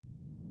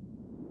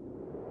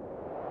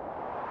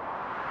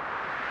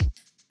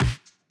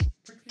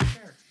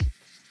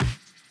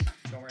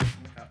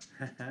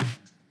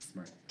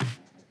Smart. That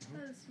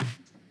was smart.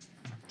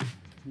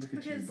 Look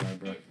at you, Because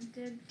Barbara. it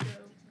did go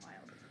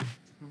wild.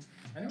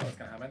 I knew it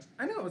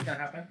was gonna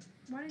happen.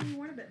 Why didn't you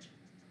warn a bitch?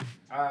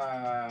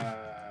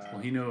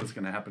 Well, he knew it was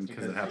going to happen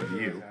because it happened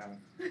to you.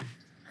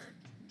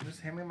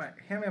 Just hand me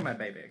my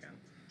baby again.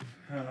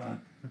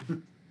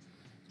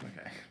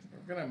 Okay,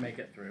 we're gonna make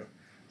it through.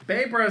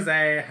 Babe Rose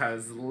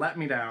has let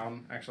me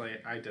down. Actually,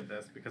 I did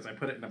this because I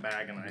put it in a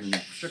bag and I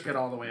shook it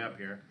all the way up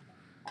here.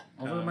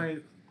 Although my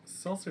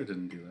seltzer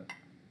didn't do that.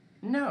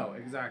 No,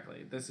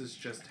 exactly. This is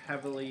just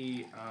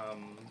heavily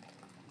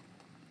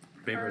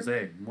Babe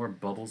Rosé, more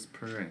bubbles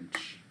per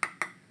inch.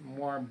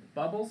 more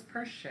bubbles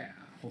per shaft.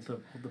 Hold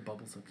the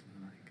bubbles up to the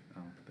mic.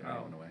 Oh, they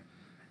went away.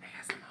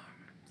 ASMR.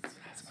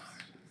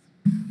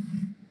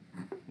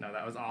 No,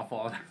 that was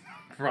awful.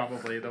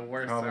 Probably the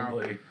worst sound.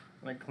 I'm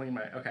gonna clean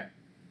my... Okay.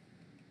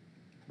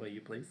 Will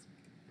you please?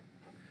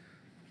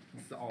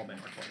 This has all been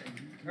recording.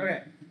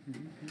 Okay.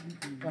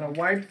 I'm gonna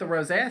wipe the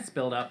rosé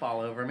spilled up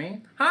all over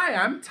me. Hi,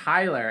 I'm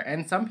Tyler,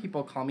 and some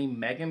people call me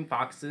Megan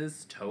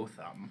Fox's toe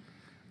thumb.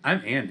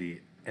 I'm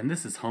Andy, and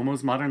this is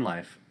Homo's Modern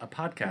Life, a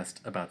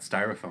podcast about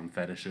styrofoam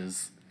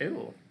fetishes.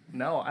 Ew.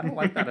 No, I don't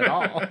like that at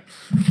all.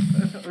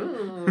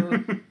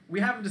 Ooh.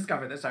 We have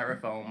discovered that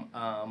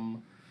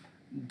styrofoam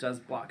does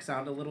block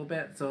sound a little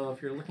bit, so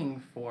if you're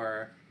looking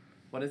for,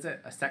 what is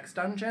it, a sex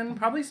dungeon,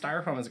 probably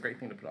styrofoam is a great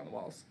thing to put on the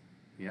walls.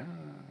 Yeah,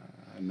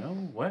 no,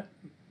 what?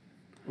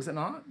 Was it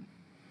not?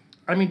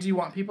 I mean, do you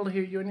want people to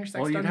hear you in your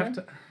sex dungeon? Well, you'd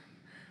have to...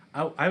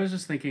 I was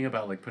just thinking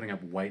about, like, putting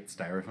up white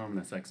styrofoam in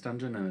a sex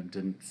dungeon, and it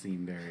didn't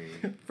seem very...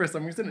 For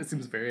some reason, it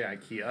seems very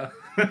IKEA.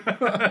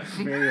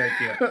 Very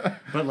IKEA.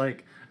 But,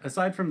 like,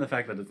 aside from the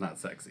fact that it's not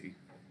sexy,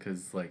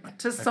 because, like...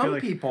 To some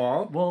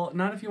people... Well,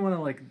 not if you want a,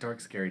 like, dark,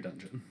 scary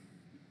dungeon.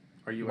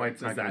 Are you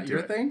White's not is gonna that do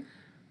your it. thing?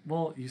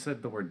 Well, you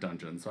said the word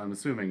dungeon, so I'm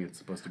assuming it's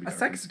supposed to be A dark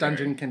sex and scary.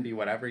 dungeon can be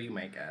whatever you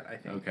make it, I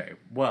think. Okay,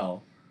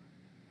 well,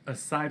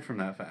 aside from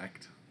that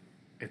fact,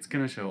 it's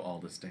going to show all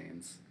the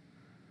stains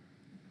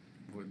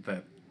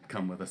that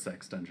come with a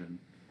sex dungeon.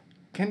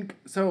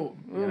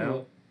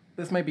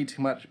 This might be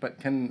too much, but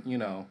can,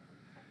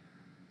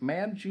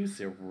 man juice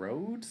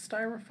erode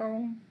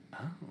styrofoam?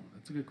 Oh,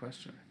 that's a good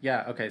question.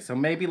 Yeah, okay, so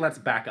maybe let's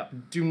back up.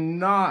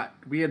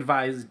 We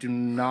advise do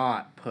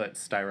not put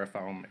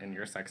styrofoam in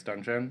your sex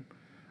dungeon.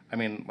 I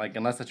mean, like,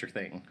 unless that's your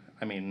thing.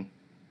 I mean,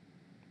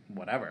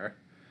 whatever.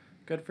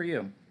 Good for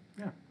you.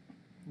 Yeah.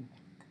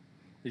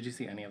 Did you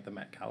see any of the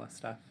Met Gala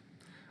stuff?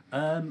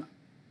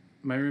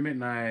 My roommate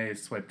and I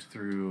swiped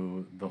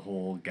through the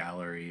whole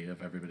gallery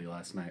of everybody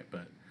last night,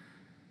 but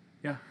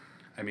yeah.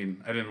 I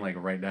mean, I didn't, like,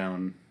 write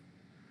down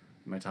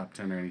my top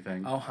 10 or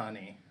anything. Oh,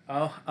 honey.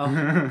 Oh.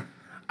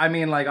 I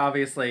mean, like,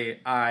 obviously,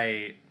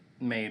 I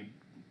made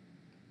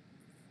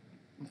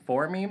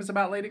 4 memes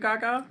about Lady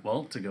Gaga.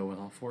 Well, to go with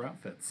all 4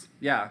 outfits.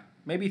 Yeah,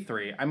 maybe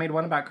 3. I made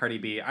one about Cardi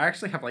B. I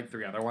actually have, like,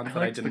 3 other ones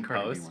that I didn't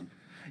Cardi B post. one.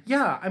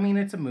 Yeah, I mean,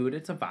 it's a mood,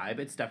 it's a vibe.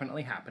 It's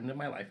definitely happened in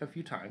my life a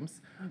few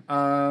times.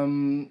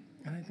 And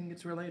I think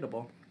it's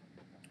relatable.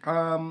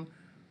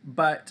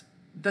 But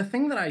the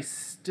thing that I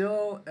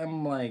still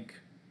am,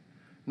 like,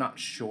 not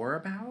sure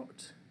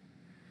about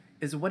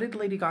is what did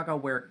Lady Gaga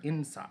wear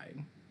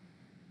inside?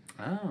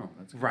 Oh,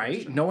 that's a good Right?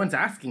 question. No one's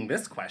asking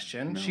this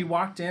question. No. She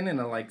walked in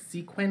a, like,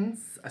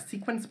 sequence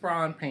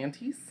bra and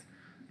panties.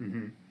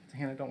 Mm-hmm.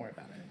 Hannah, don't worry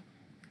about it.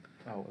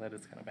 Oh, that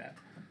is kind of bad.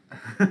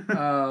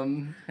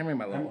 Hand me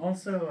my I'm little...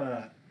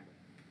 also,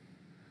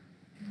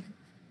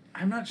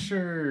 I'm not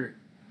sure,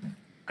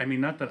 I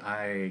mean, not that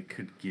I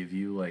could give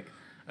you, like,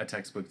 a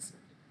textbook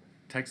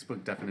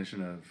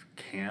definition of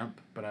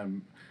camp, but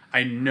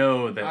I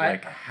know that,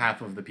 like,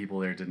 half of the people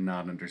there did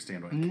not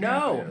understand what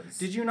camp is.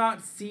 Did you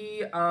not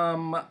see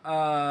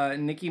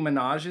Nicki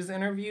Minaj's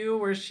interview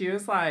where she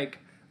was like,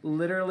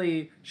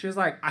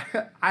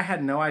 I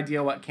had no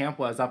idea what camp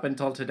was up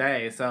until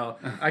today, so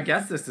I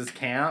guess this is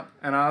camp.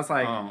 And I was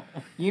like,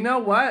 You know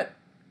what?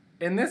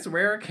 In this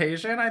rare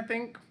occasion, I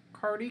think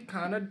Cardi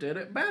kind of did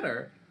it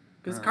better.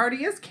 Because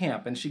Cardi is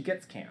camp, and she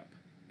gets camp.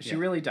 She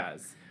really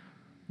does.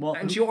 Well,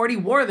 And she already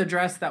wore the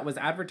dress that was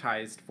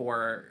advertised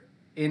for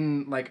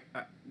in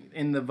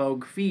the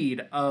Vogue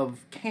feed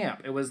of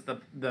camp. It was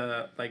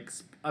the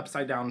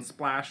upside down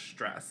splash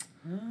dress.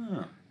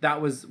 Oh. That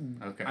was,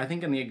 Okay. I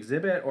think, in the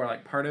exhibit or,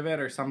 like, part of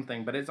it or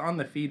something, but it's on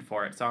the feed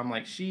for it. So I'm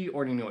like, she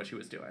already knew what she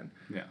was doing.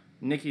 Yeah.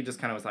 Nikki just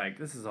kind of was like,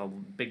 this is a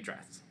big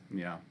dress.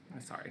 Yeah. I'm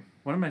sorry.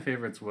 One of my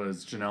favorites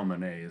was Janelle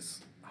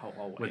Monáe's. Oh,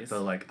 always. With the,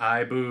 like,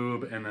 eye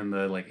boob and then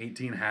the, like,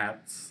 18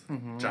 hats.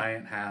 Mm-hmm.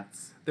 Giant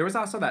hats. There was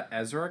also that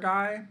Ezra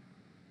guy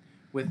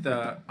with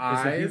the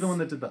eyes. Is he the one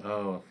that did the...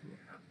 Oh.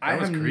 I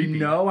was have creepy.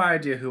 no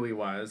idea who he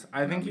was.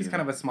 I think he's neither.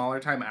 kind of a smaller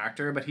time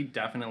actor, but he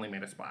definitely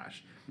made a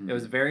splash. It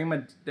was very...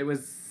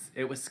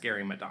 It was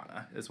scary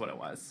Madonna, is what it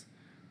was.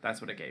 That's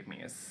what it gave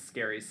me, is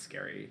scary,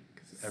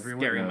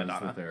 Everyone scary knows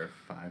Madonna. that there are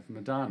 5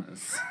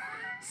 Madonnas.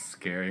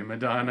 Scary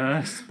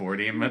Madonna,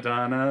 Sporty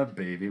Madonna,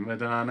 Baby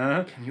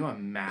Madonna, Can you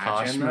imagine?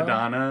 Posh though?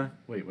 Madonna.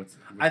 Wait, which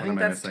I one think am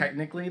that's missing?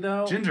 technically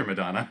though. Ginger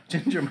Madonna.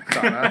 Ginger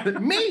Madonna.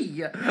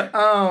 Me.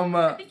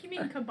 I think you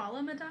mean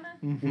Kabbalah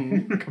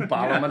Madonna?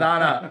 Kabbalah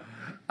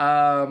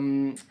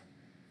Madonna.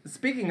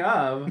 Speaking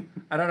of,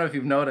 I don't know if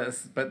you've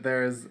noticed, but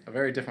there's a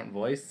very different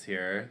voice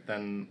here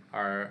than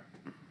our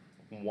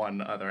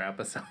one other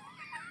episode.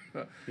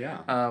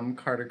 Yeah.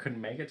 Carter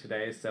couldn't make it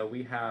today, so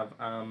we have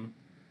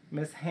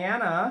Miss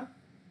Hannah.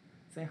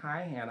 Say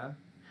hi, Hannah.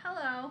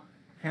 Hello.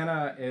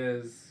 Hannah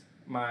is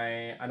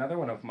another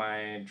one of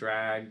my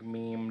drag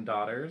meme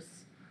daughters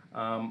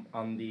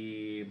on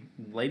the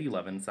Lady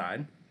Lovin'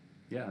 side.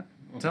 Yeah.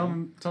 Tell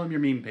him your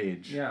meme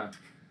page. Yeah.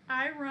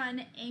 I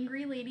run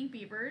Angry Lady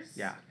Beavers.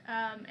 Yeah.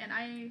 And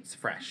I It's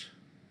fresh.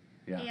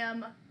 Yeah.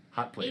 am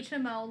Hot plate.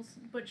 HML's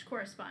Butch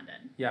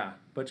correspondent. Yeah,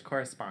 Butch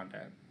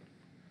correspondent.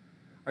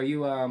 Are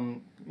you,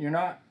 you're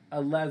not a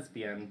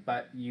lesbian,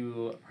 but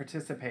you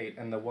participate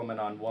in the woman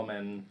on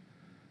woman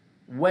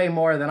way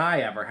more than I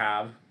ever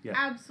have. Yeah.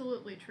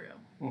 Absolutely true.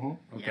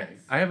 Mm-hmm. Okay.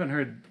 Yes. I haven't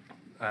heard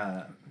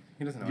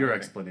He doesn't know your anything.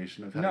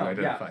 explanation of how No, you yeah,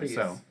 identify. please.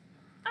 So,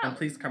 And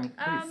please come,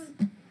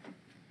 please.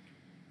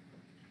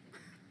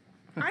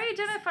 I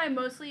identify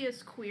mostly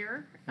as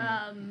queer.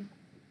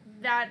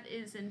 That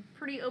is in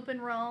pretty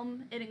open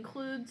realm. It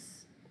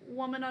includes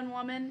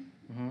woman-on-woman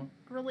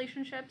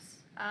relationships.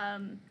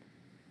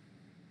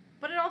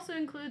 But it also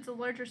includes a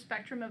larger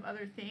spectrum of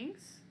other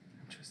things.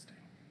 Interesting.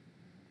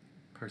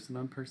 person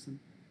on person.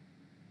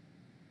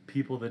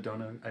 People that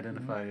don't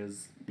identify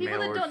as People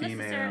male that or don't female.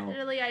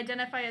 necessarily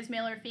identify as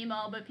male or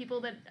female, but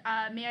people that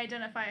may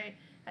identify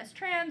as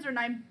trans or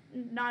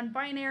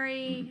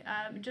non-binary,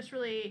 just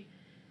really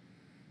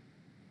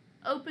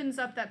opens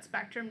up that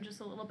spectrum just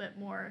a little bit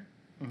more.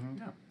 Mm-hmm.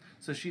 Yeah.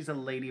 So she's a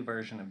lady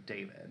version of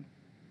David.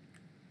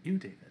 You,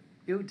 David.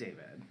 You,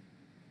 David.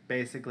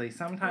 Basically,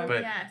 sometimes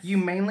But- Yes. you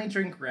mainly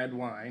drink red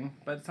wine,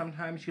 but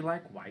sometimes you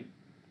like white.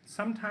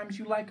 Sometimes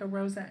you like a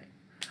rosé.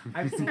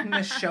 I've seen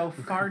this show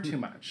far too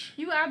much.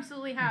 You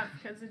absolutely have,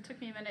 because it took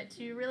me a minute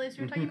to realize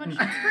you were talking about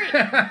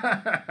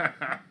Schitt's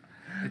Creek.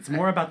 It's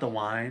more about the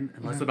wine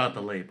and less about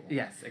the label.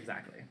 Yes,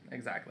 exactly.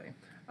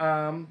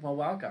 Well,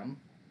 welcome.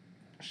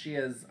 She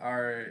is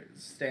our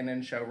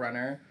stand-in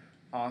showrunner,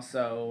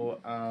 also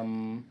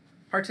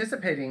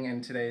participating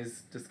in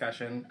today's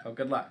discussion. Oh,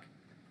 good luck.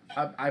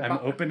 I'm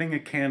opening a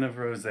can of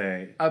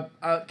rosé.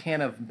 A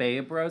can of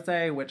Babe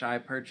Rosé, which I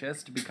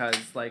purchased because,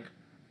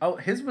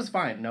 his was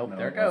fine. Nope, No,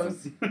 there it it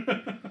goes.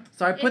 wasn't.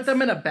 So I put It's-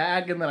 them in a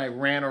bag and then I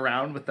ran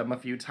around with them a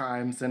few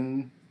times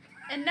and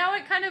And now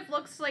it kind of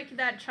looks like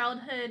that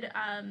childhood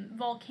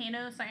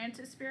volcano science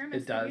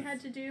experiments It that we does. had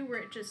to do, where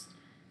it just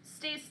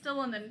stays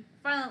still and then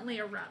violently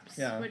erupts,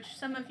 Yeah. which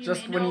some of you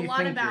just may when know a you lot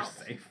think about.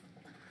 you're safe.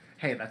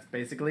 Hey, that's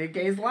basically a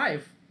gay's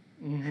life.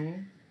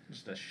 Mm-hmm.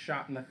 Just a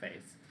shot in the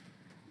face.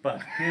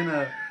 But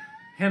Hannah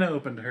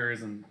opened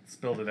hers and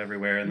spilled it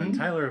everywhere, and then Mhm.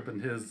 Tyler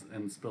opened his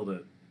and spilled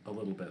it a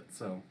little bit.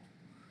 So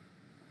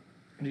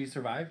Did you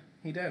survive?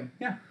 He did.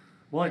 yeah.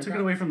 Well, I took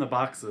it away from the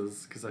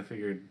boxes because I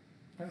figured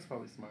That's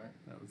probably smart.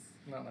 that was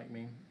Not like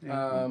me.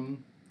 Yeah.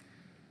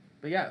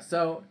 But yeah,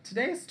 so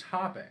today's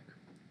topic,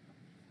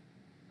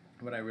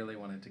 what I really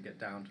wanted to get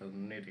down to the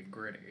nitty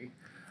gritty.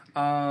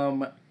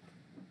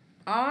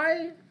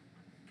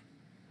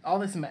 All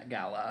this Met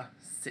Gala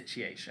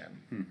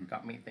situation Mhm.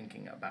 got me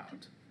thinking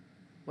about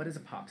what is a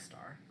pop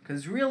star?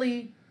 Because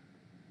really,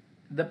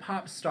 the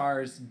pop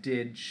stars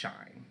did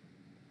shine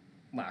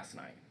last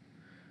night.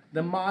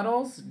 The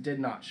models did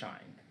not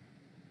shine.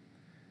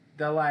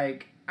 The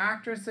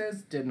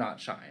actresses did not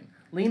shine.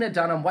 Lena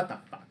Dunham, what the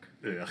fuck?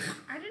 ugh.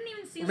 I didn't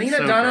even see Lena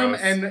So Dunham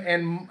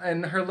gross.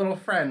 and her little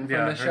friend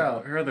from the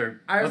show. Her other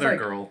I was like,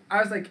 girl.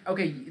 I was like,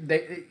 okay,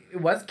 it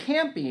was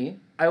campy.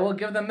 I will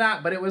give them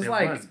that, but it was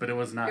But it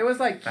was not. it was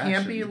like fashion.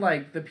 campy,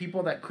 like the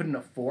people that couldn't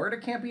afford a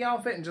campy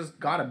outfit and just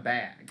got a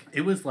bag.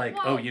 It was like,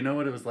 Well- you know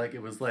what it was like?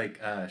 It was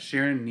like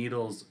Sharon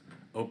Needles'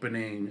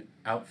 opening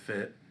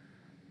outfit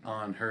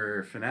on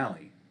her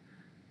finale.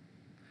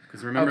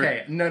 Because remember,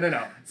 Okay,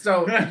 no.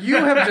 So you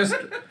have just.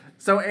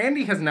 So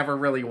Andy has never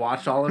really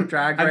watched all of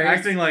Drag I'm Race.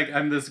 acting like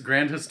I'm this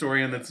grand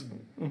historian that's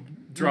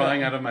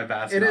drawing No. out of my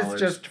vast It knowledge. is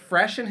just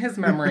fresh in his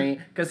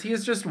memory because he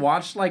has just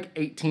watched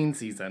 18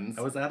 seasons.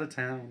 I was out of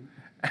town.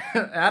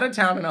 Out of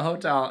town in a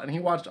hotel, and he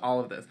watched all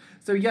of this.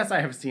 So yes, I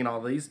have seen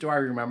all these. Do I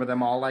remember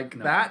them all like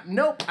No. that?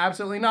 Nope,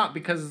 absolutely not,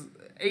 because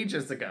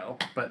ages ago.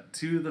 But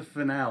to the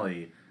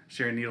finale,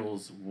 Sharon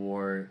Needles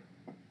wore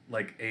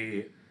like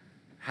a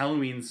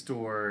Halloween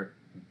store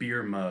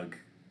beer mug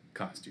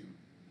costume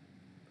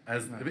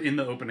as in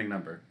the opening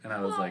number, and I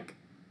was Well, like,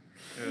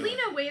 ugh.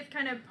 Lena Waithe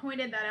kind of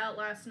pointed that out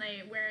last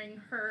night, wearing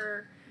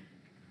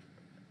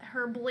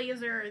her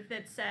blazer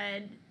that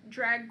said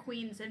 "Drag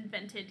Queens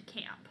invented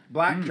camp."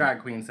 Black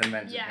drag queens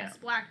invented Yes,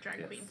 camp. black drag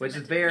Yes. queens. Which is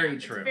invented very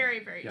camp. true. It's very,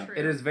 very Yeah. true.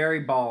 It is very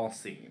ball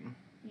scene.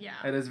 Yeah.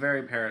 It is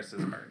very Paris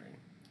is Burning.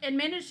 And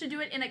managed to do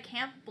it in a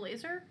camp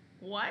blazer?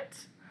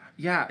 What?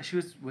 Yeah, she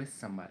was with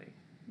somebody.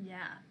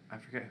 Yeah. I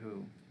forget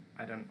who.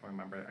 I don't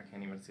remember. I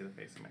can't even see the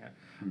face in my head.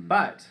 Hmm.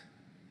 But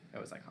It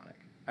was iconic.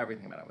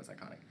 Everything about it was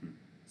iconic.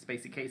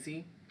 Spacey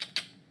Casey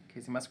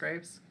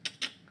Musgraves.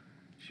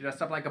 She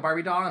dressed up like a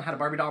Barbie doll and had a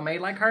Barbie doll made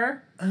like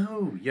her.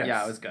 Oh, yes.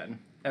 Yeah, it was good.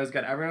 It was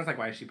good. Everyone's like,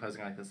 why is she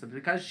posing like this? It's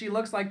because she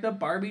looks like the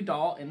Barbie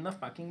doll in the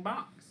fucking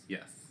box.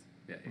 Yes.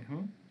 Yeah.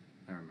 Mm-hmm.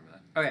 I remember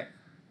that. Okay.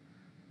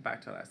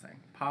 Back to what I was saying.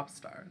 Pop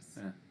stars.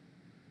 Yeah.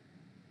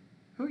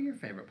 Who are your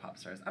favorite pop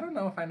stars? I don't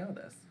know if I know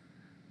this.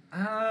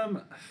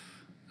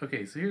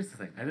 Okay, so here's the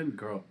thing. I didn't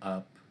grow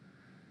up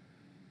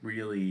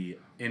really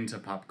into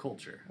pop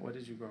culture. What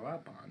did you grow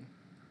up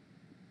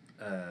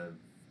on?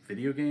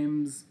 Video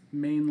games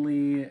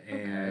mainly,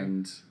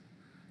 and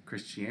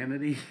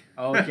Christianity.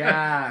 Oh,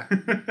 yeah.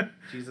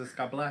 Jesus,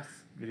 God bless.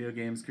 Video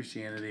games,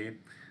 Christianity.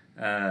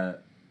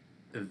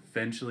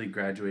 Eventually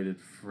graduated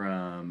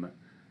from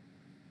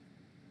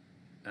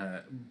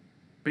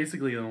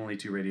basically the only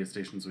 2 radio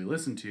stations we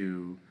listened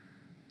to,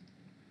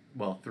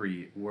 well,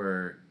 3,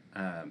 were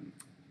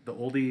the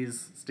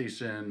oldies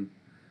station,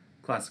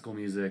 classical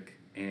music,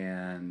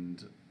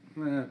 and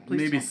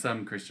maybe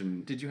some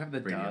Christian. Did you have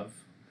the radio.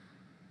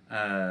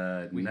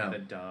 Dove? We No. had the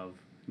Dove.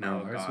 No,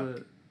 Oh, ours God. was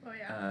Oh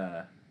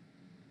yeah.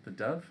 the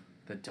Dove.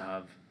 The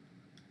Dove.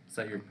 Is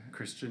that your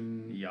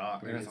Christian? Yeah,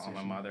 radio that's all my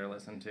station? mother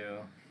listened to.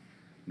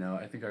 No,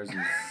 I think ours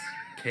was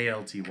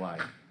KLTY,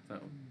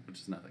 which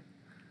is nothing.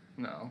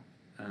 No.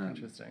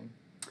 Interesting.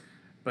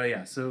 But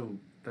yeah, so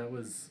that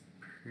was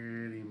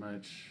pretty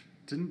much.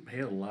 Didn't pay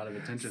a lot of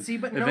attention. See,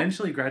 but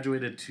eventually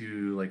graduated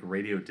to like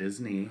Radio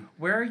Disney.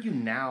 Where are you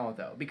now,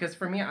 though? Because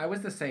for me, I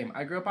was the same.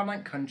 I grew up on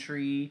like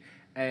country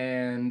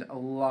and a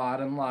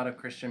lot of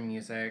Christian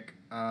music.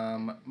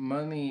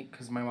 Mainly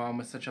because my mom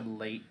was such a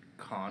late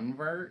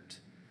convert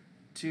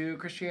to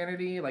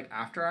Christianity, like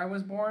after I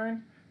was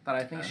born, that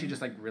I think she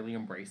just like really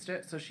embraced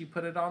it. So she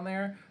put it on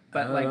there.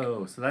 But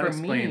so that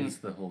explains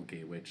the whole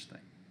gay witch thing.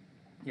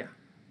 Yeah.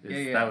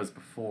 That was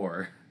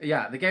before.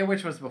 Yeah, the Gay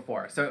Witch was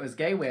before. So it was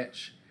Gay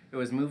Witch. It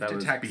was moved to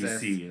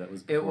Texas. BC. That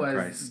was before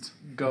Christ.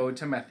 Go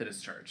to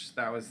Methodist Church.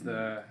 That was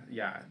there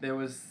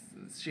was,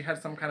 she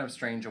had some kind of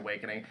strange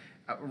awakening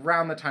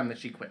around the time that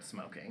she quit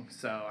smoking.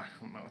 So I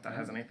don't know if that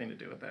has anything to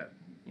do with it.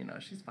 You know,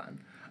 she's fun.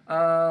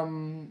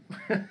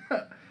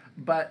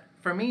 But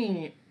for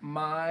me,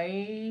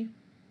 my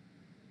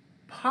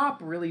pop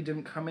really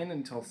didn't come in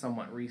until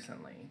somewhat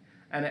recently.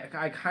 And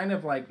I kind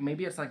of like,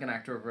 maybe it's like an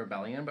act of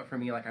rebellion, but for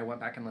me, like, I went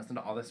back and listened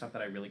to all this stuff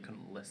that I really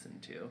couldn't listen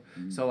to.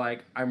 Mm-hmm. So,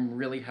 like, I'm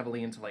really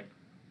heavily into, like,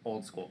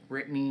 old school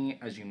Britney.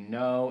 As you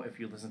know, if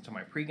you listen to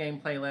my pregame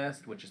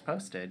playlist, which is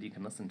posted, you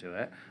can listen to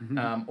it,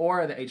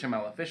 or the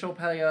HML official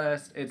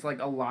playlist. It's,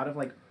 like, a lot of,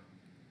 like,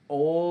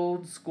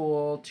 old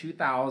school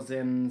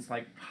 2000s,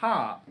 like,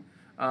 pop,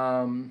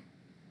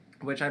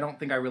 which I don't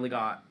think I really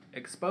got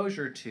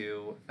exposure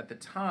to at the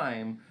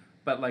time,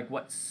 but, like,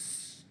 what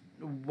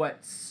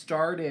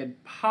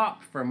started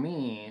pop for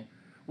me,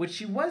 which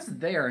she was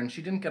there and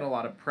she didn't get a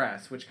lot of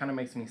press, which kind of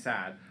makes me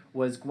sad,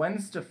 was Gwen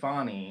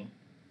Stefani,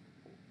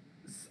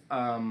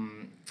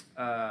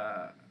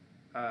 the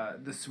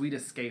Sweet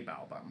Escape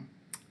album.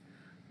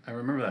 I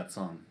remember that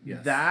song.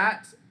 Yes.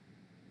 That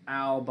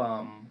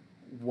album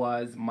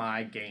was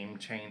my game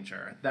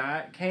changer.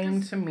 That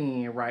came to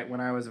me right when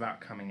I was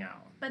about coming out.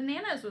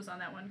 Bananas was on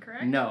that one,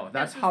 correct? No,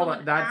 that's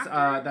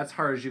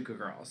Harajuku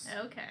Girls.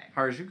 Okay.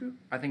 Harajuku?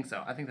 I think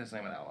so. I think that's the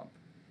name of the album.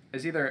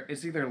 It's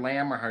either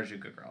Lamb or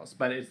Harajuku Girls,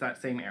 but it's that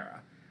same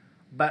era.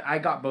 But I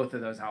got both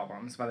of those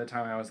albums by the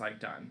time I was like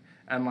done.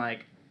 And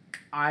like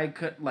I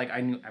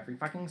knew every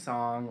fucking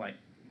song, like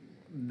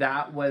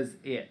that was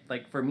it.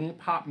 Like for me,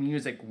 pop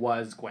music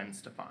was Gwen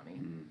Stefani.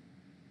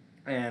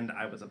 And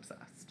I was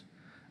obsessed.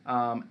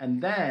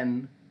 And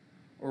then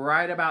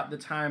right about the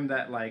time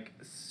that, like,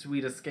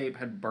 Sweet Escape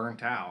had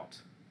burnt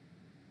out,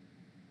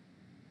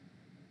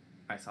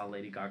 I saw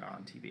Lady Gaga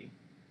on TV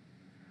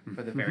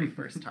for the very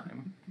first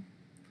time.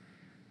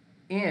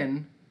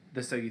 In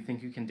the So You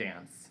Think You Can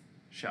Dance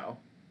show,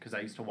 because I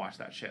used to watch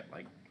that shit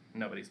like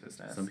nobody's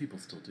business. Some people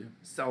still do.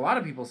 So a lot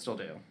of people still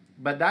do.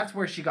 But that's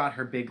where she got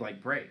her big,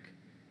 like, break.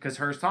 Because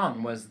her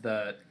song was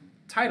the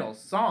title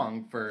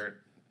song for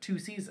 2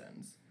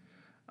 seasons.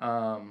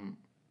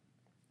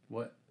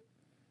 What?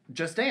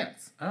 Just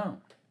Dance. Oh.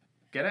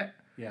 Get it?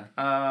 Yeah.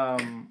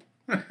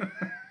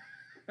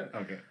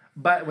 Okay.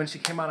 But when she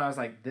came out, I was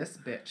like, this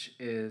bitch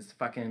is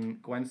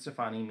fucking Gwen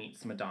Stefani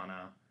meets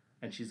Madonna,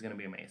 and she's going to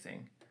be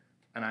amazing.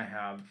 And I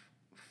have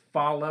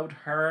followed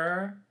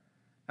her,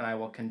 and I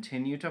will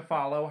continue to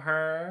follow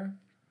her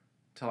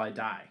till I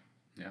die.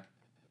 Yeah.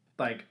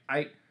 I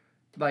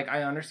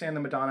understand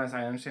the Madonnas,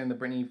 I understand the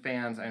Britney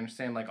fans, I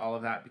understand, like, all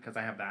of that because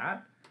I have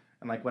that.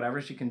 And, like, whatever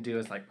she can do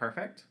is, like,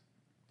 perfect.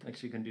 Like,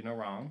 she can do no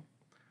wrong.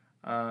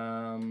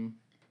 I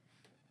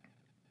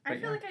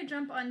feel like I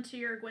jump onto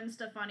your Gwen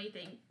Stefani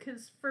thing,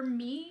 because for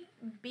me,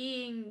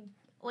 being,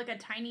 like, a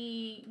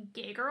tiny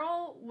gay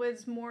girl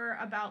was more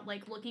about,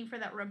 like, looking for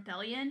that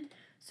rebellion.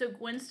 So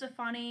Gwen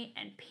Stefani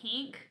and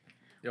Pink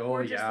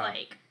were just,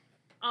 like,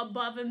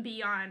 above and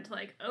beyond.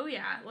 Like, oh,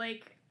 yeah,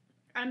 like,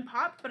 I'm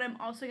pop, but I'm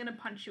also going to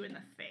punch you in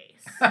the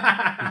face.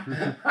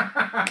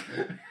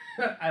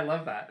 I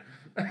love that.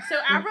 So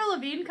Avril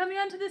Lavigne coming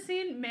onto the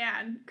scene,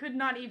 man, could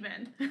not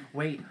even.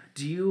 Wait,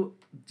 do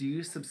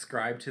you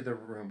subscribe to the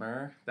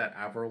rumor that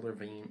Avril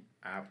Lavigne?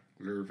 I've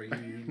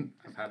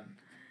had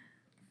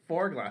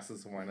 4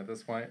 glasses of wine at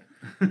this point.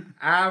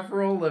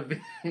 Avril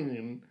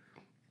Lavigne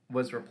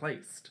was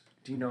replaced.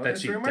 Do you know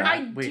this rumor?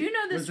 I do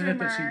know this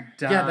rumor. That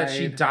she died? Yeah, that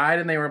she died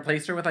and they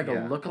replaced her with like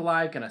a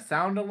look-alike and a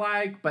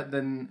sound-alike, but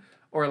then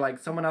or like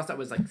someone else that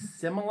was like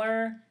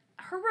similar.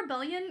 Her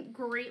rebellion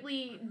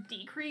greatly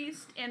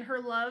decreased, and her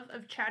love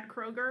of Chad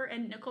Kroeger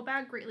and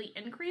Nickelback greatly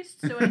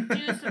increased. So I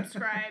do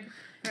subscribe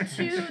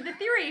to the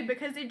theory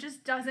because it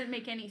just doesn't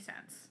make any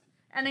sense.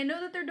 And I know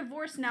that they're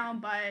divorced now,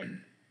 but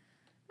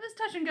let's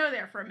touch and go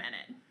there for a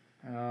minute.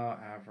 Oh,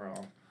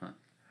 Avril. Huh.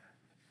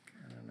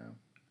 I don't know.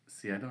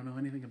 See, I don't know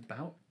anything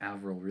about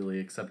Avril really,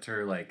 except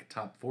her like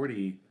top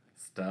 40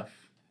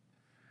 stuff.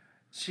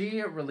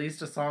 She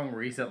released a song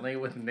recently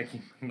with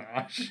Nicki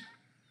Minaj.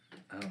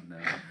 Oh no.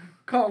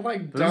 Called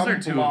like Those are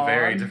two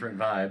very different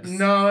vibes.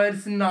 No,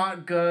 it's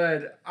not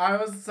good. I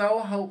was so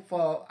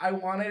hopeful. I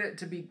wanted it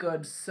to be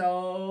good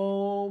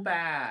so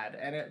bad,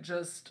 and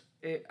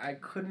I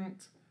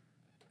couldn't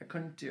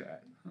do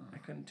it. Huh. I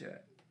couldn't do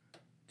it.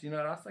 Do you know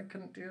what else I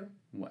couldn't do?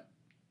 What?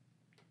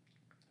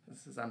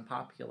 This is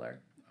unpopular.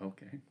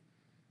 Okay.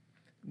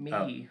 Me.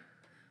 Oh.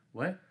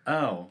 What?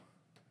 Oh.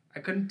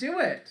 I couldn't do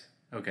it.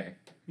 Okay.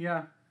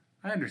 Yeah,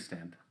 I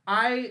understand.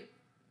 I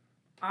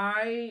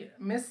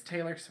miss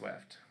Taylor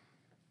Swift.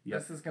 Yep.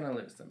 This is going to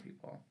lose some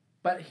people.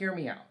 But hear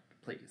me out,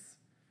 please.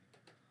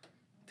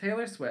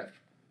 Taylor Swift,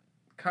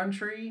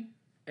 country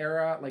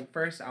era, like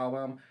first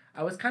album,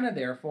 I was kind of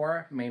there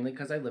for, mainly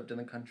because I lived in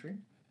the country.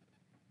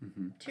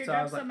 Mm-hmm.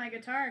 Teardrops on my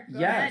guitar. Go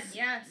yes. ahead.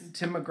 Yes.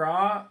 Tim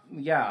McGraw,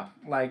 yeah,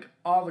 like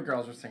all the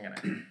girls were singing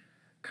it.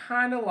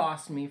 Kind of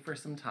lost me for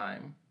some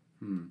time.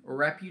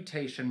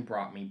 Reputation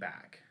brought me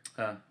back.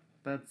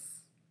 That's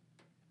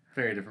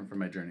very different from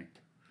my journey.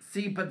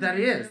 See, but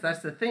that's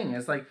the thing.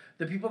 Is like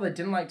the people that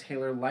didn't like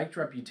Taylor liked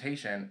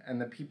Reputation, and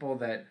the people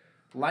that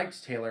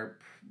liked Taylor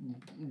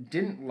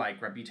didn't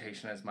like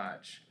Reputation as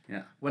much.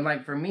 Yeah. When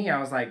like for me, I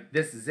was like,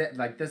 this is it.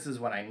 Like this is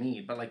what I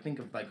need. But like think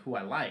of like who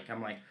I like.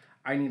 I'm like,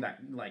 I need that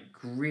like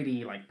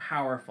gritty, like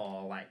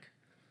powerful, like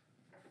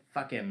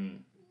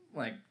fucking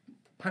like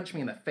punch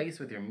me in the face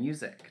with your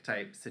music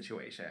type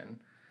situation.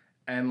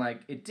 And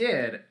like it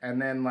did,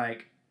 and then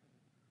like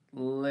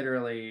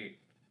literally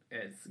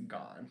it's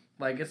gone.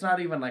 Like it's not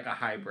even like a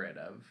hybrid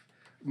of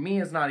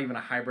me is not even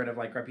a hybrid of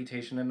like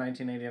Reputation in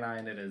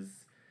 1989.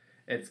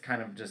 It's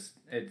kind of just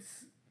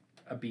it's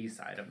a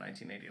B-side of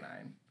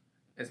 1989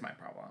 is my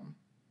problem.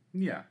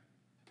 Yeah.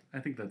 I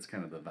think that's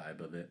kind of the vibe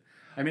of it.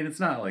 I mean, it's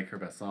not like her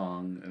best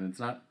song, and it's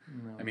not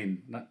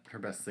not her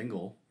best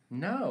single.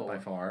 No. By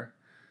far.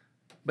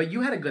 But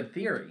you had a good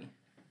theory.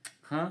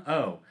 Huh?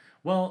 Oh.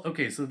 Well,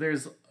 okay, so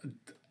there's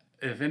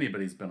if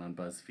anybody's been on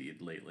BuzzFeed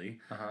lately,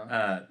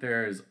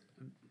 there's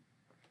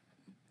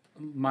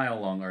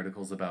mile-long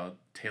articles about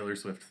Taylor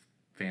Swift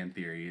fan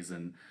theories,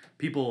 and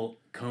people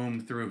comb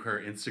through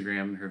her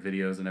Instagram and her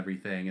videos and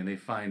everything, and they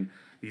find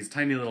these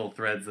tiny little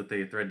threads that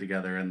they thread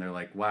together, and they're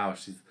like, wow,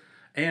 she's...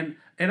 And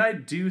I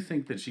do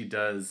think that she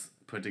does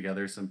put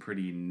together some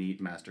pretty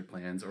neat master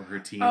plans, or her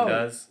team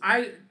does.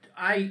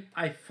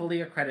 I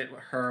fully accredit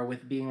her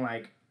with being,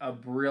 like, a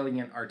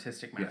brilliant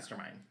artistic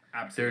mastermind.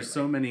 Yeah. Absolutely. There's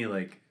so many,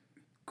 like,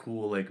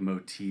 cool, like,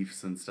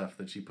 motifs and stuff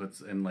that she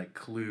puts in, like,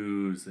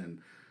 clues and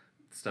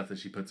stuff that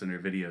she puts in her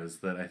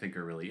videos that I think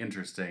are really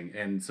interesting.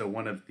 And so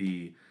one of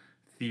the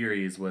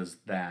theories was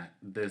that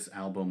this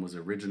album was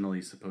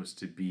originally supposed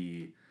to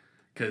be...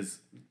 Because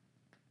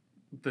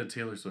the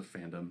Taylor Swift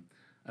fandom...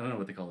 I don't know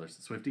what they call their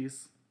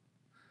Swifties.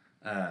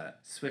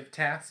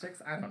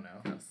 Swiftastics? I don't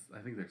know. No, I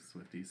think they're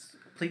Swifties.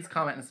 Please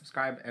comment and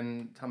subscribe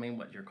and tell me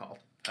what you're called.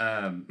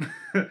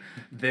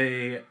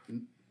 They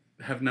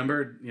have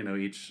numbered,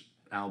 each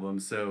album.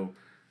 So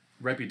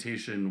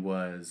Reputation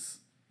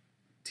was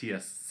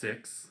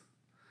TS6,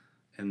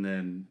 and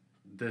then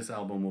this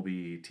album will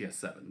be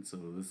TS7. So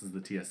this is the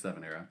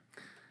TS7 era.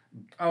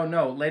 Oh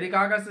no, Lady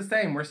Gaga's the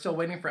same. We're still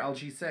waiting for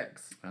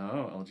LG6.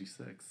 Oh,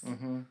 LG6.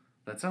 Mm-hmm.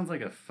 That sounds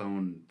like a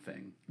phone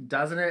thing.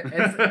 Doesn't it?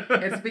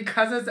 It's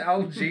because it's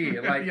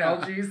LG. Like, yeah.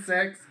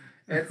 LG6.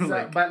 It's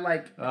like, but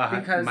like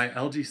because my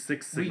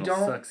LG6 signal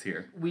sucks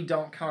here. We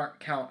don't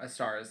count A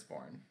Star Is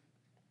Born.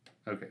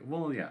 Okay,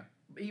 well, yeah.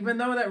 Even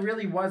though that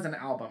really was an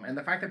album, and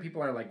the fact that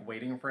people are like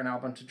waiting for an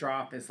album to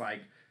drop is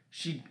like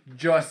she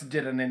just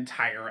did an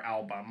entire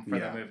album for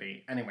the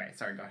movie. Anyway,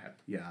 sorry, go ahead.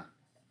 Yeah,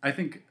 I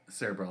think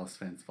Sarah Bareilles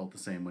fans felt the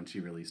same when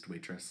she released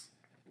Waitress.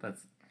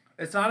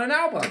 It's not an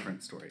album.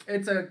 Different story.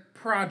 It's a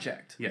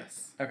project.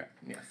 Yes. Okay.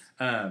 Yes.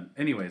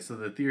 Anyway, so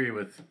the theory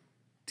with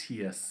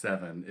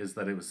TS7 is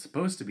that it was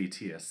supposed to be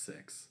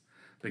TS6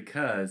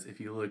 because if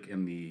you look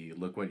in the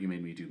Look What You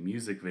Made Me Do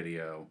music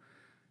video,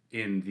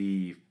 in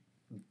the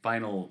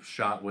final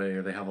shot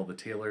where they have all the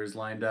Taylors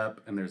lined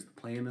up and there's the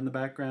plane in the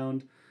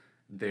background,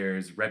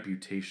 there's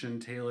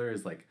Reputation Taylor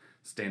is like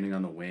standing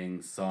on the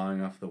wing,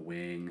 sawing off the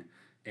wing,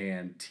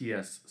 and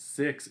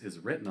TS6 is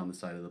written on the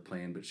side of the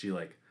plane, but she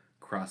like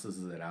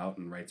crosses it out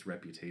and writes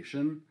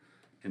Reputation.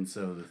 And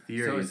so the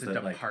theory so is it's a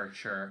that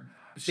departure.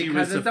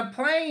 Because it's a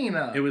plane.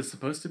 It was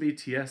supposed to be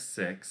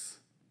TS6,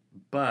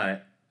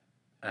 but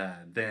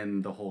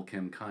then the whole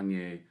Kim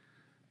Kanye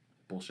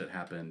bullshit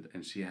happened,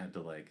 and she had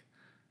to like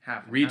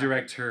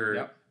redirect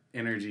her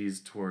energies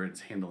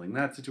towards handling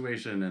that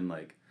situation and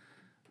like,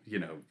 you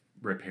know,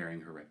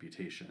 repairing her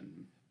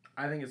reputation.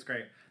 I think it's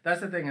great.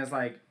 That's the thing is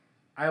like,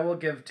 I will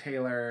give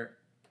Taylor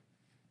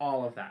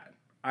all of that.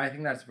 I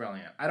think that's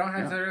brilliant. I don't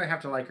necessarily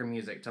have to like her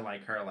music to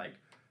like her like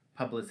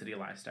publicity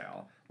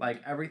lifestyle.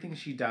 Like everything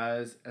she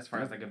does as far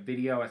as like a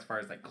video, as far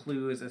as like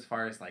clues, as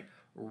far as like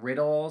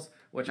riddles,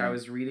 which I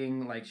was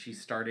reading, like she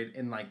started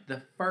in like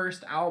the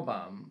first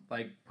album,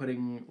 like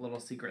putting little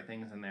secret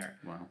things in there.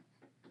 Wow.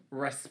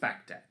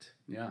 Respect it.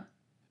 Yeah.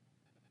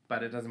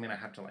 But it doesn't mean I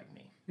have to like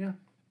me. Yeah.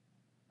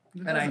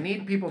 And I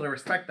need people to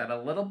respect that.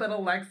 A Little Bit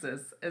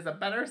Alexis is a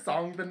better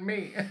song than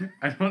me.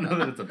 I don't know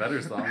that it's a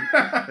better song.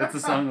 It's a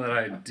song that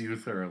I do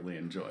thoroughly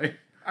enjoy.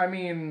 I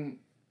mean,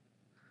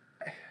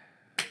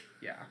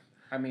 yeah.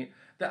 I mean,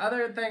 the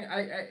other thing,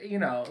 I you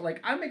know, like,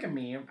 I make a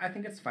meme. I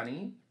think it's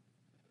funny.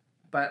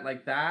 But,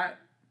 like, that,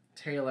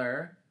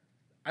 Taylor,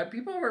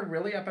 people were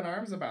really up in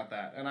arms about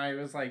that. And I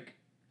was like,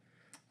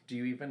 do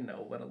you even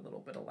know what A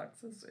Little Bit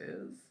Alexis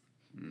is?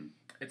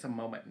 It's a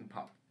moment in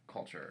pop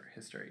culture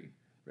history.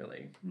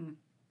 Really.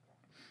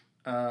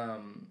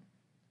 But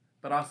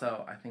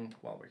also, I think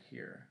while we're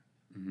here,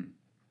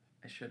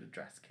 I should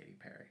address Katy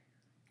Perry.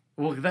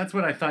 Well, that's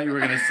what I thought you were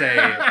going to say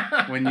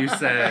when you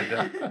said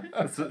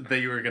that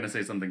you were going to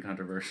say something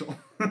controversial.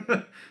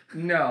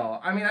 No.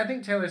 I mean, I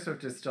think Taylor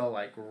Swift is still,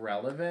 like,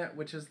 relevant,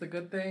 which is the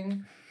good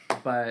thing.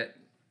 But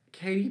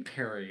Katy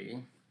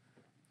Perry...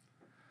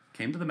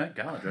 came to the Met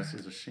Gala dressed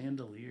as a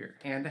chandelier.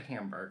 And a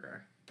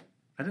hamburger.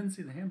 I didn't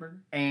see the hamburger.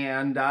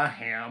 And a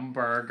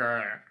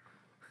hamburger.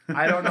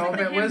 I don't know if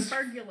it was...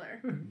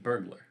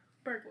 Burglar.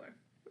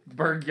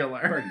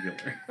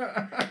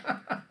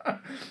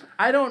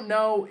 I don't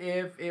know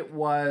if it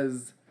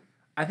was...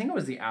 I think it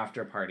was the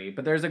after party,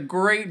 but there's a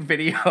great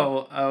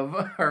video of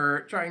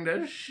her trying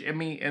to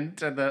shimmy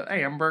into the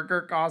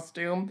hamburger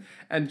costume,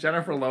 and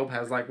Jennifer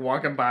Lopez, like,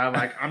 walking by,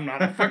 like, I'm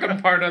not a fucking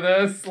part of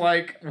this,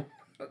 like,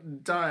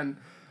 done.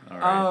 All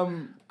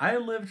right. I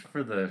lived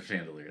for the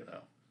chandelier,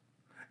 though.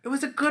 It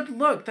was a good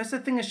look. That's the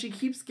thing, is she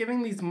keeps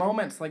giving these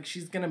moments like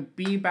she's gonna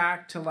be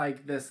back to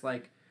like this,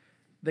 like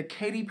the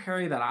Katy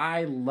Perry that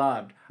I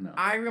loved. No.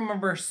 I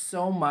remember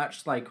so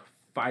much like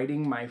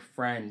fighting my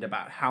friend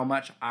about how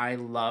much I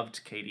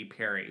loved Katy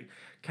Perry.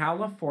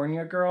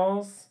 California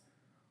Girls,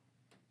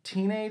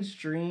 Teenage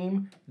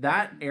Dream,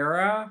 that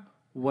era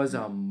was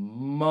a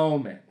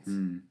moment.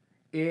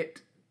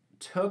 It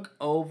took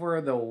over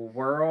the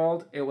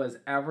world. It was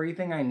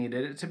everything I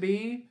needed it to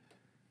be.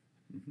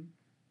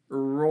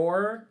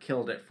 Roar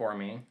killed it for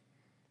me.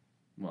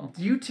 Well,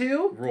 you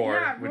too? Roar,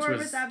 yeah, which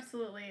was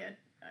absolutely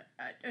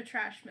a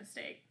trash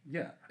mistake.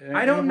 Yeah,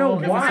 I don't know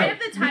why. Eye of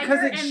the Tiger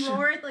and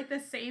Roar at like the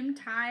same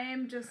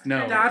time. Just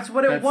no, that's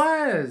what it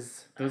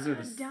was. Those are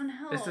the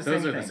downhill.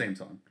 Those are the same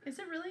song. Is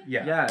it really?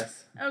 Yeah.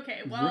 Yes. Okay.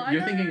 Well,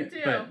 you're thinking,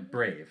 but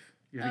Brave.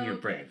 You're thinking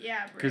of Brave.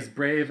 Yeah, because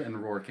Brave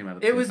and Roar came out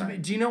at the same time.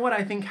 Do you know what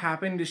I think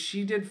happened?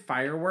 She did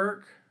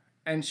Firework,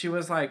 and she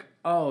was like,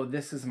 "Oh,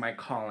 this is my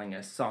calling,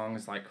 is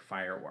songs like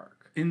Firework."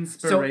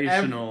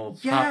 Inspirational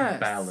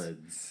pop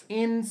ballads.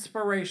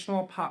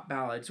 Inspirational pop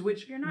ballads,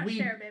 which you're not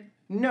Cher, babe.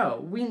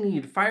 No, we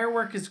need.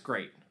 Firework is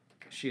great.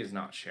 She is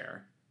not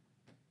Cher.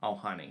 Oh,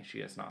 honey, she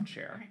is not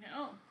Cher. I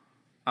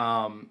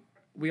know.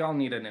 We all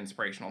need an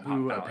inspirational pop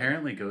ballad. Who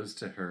apparently goes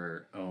to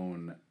her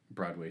own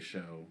Broadway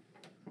show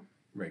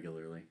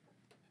regularly.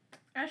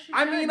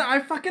 I mean,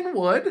 I fucking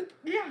would.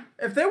 Yeah.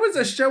 If there was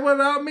a show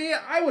about me,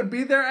 I would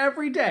be there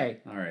every day.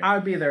 All right. I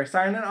would be there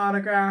signing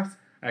autographs.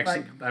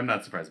 Actually, I'm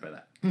not surprised by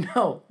that.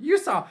 No, you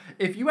saw.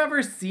 If you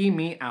ever see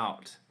me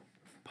out,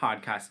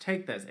 podcast,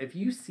 take this. If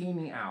you see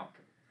me out,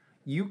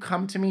 you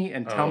come to me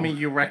and tell me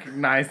you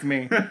recognize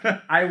me.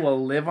 I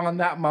will live on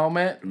that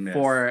moment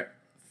for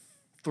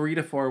 3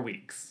 to 4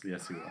 weeks.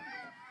 Yes, you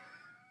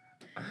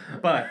will.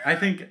 But I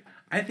think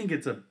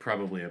it's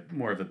probably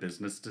more of a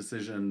business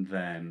decision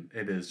than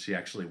it is she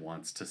actually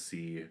wants to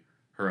see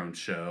her own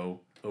show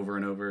over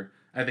and over.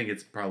 I think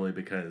it's probably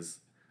because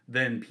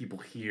then people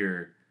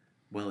hear,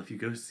 well, if you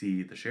go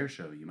see the Cher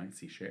show, you might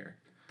see Cher.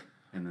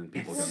 And then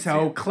people it's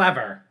so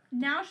clever.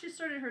 Now she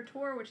started her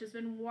tour, which has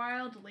been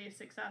wildly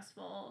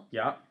successful.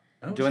 Yep.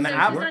 Oh, doing the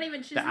ABBA,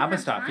 the ABBA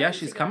stuff. Yeah,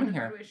 she's coming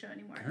here. Show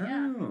anymore. Oh.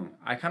 Yeah.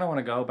 I kind of want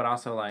to go, but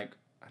also, like,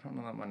 I don't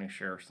know that many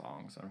Cher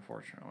songs,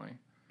 unfortunately.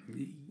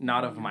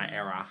 Not of my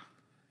era.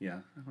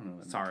 Yeah, I don't know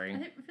that. Sorry. I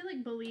feel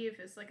like Believe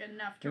is like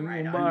enough to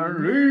write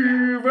on.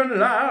 Believe in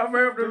life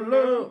after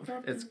love.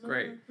 It's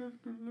great.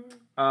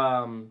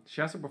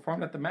 She also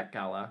performed at the Met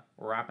Gala,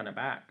 wrapping it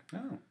back.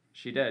 Oh.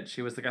 She did.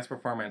 She was the guest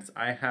performance.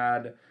 I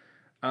had,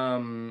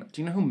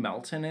 do you know who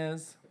Melton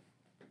is?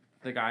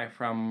 The guy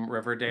from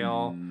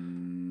Riverdale.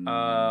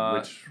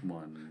 Which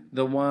one?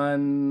 The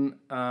one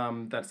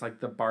that's like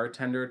the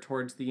bartender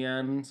towards the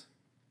end.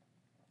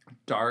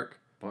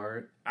 Dark.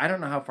 Bart. I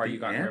don't know how far you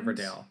got in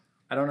Riverdale.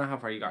 I don't know how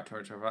far you got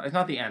towards Riverdale. It's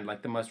not the end,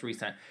 like the most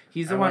recent.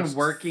 He's the one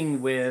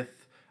working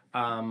with,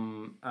 oh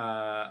my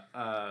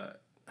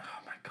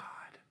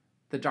God,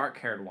 the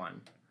dark-haired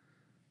one.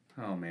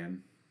 Oh,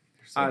 man.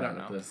 You're so I don't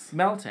know. This.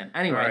 Melton.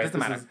 Anyway, it doesn't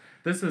matter.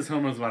 This is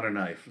Homo's Modern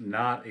Life,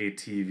 not a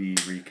TV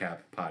recap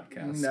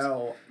podcast.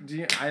 No.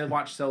 I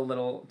watch so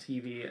little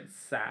TV, it's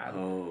sad.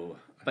 Oh.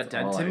 But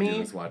Dead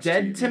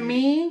to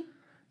Me,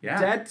 yeah.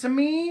 Dead to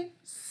Me,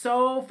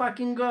 so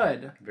fucking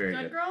good. Very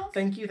good. Good Girls?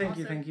 Thank you.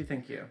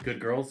 Good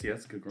Girls,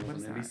 yes. Good Girls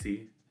on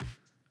NBC.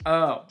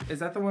 Oh, is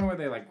that the one where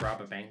they like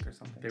rob a bank or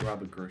something? They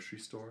rob a grocery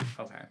store.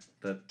 Okay.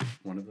 That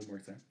one of them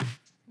works at.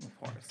 Of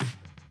course.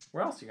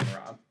 Where else are you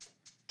gonna rob?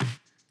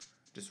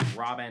 Just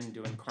robbing,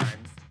 doing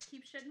crimes.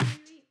 Keep shitting where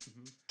you eat.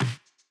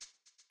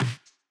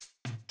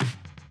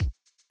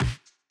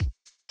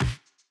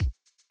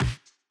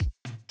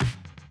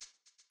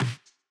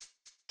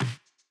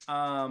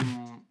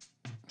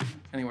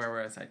 Anywhere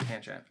where it's a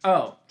tangent.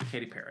 Oh,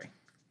 Katy Perry.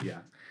 Yeah.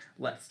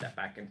 Let's step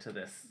back into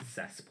this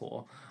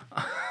cesspool.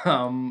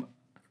 Wow,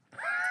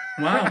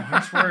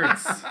 harsh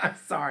words.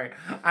 Sorry.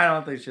 I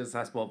don't think she's a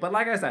cesspool. But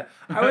like I said,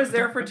 I was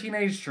there for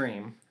Teenage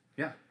Dream.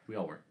 Yeah, we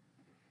all were.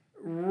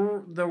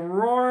 The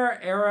Roar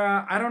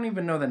era, I don't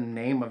even know the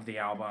name of the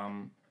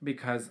album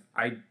because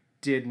I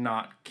did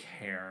not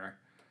care.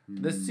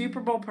 The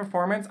Super Bowl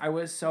performance, I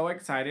was so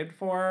excited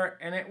for,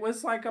 and it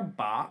was like a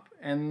bop.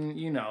 And,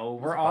 you know,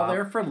 we're all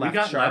there for Left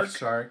Shark. We got Left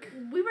Shark.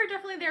 We were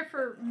definitely there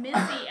for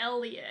Missy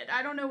Elliott.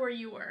 I don't know where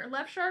you were.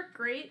 Left Shark,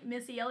 great.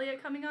 Missy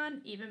Elliott coming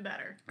on, even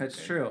better.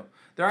 It's true.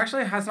 There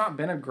actually has not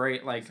been a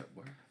great, like...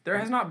 There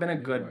has not been a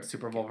good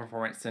Super Bowl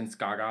performance since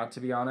Gaga, to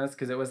be honest,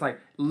 because it was like,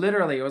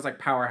 literally, it was like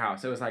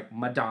powerhouse. It was like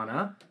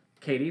Madonna,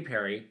 Katy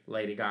Perry,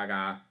 Lady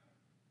Gaga,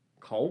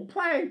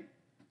 Coldplay.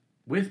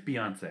 With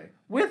Beyonce.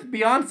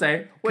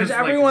 Which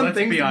everyone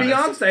thinks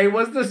Beyonce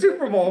was the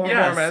Super Bowl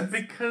performance.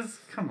 Yes, because,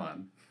 come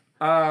on.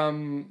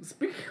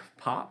 Speaking of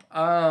pop,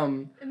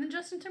 and then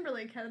Justin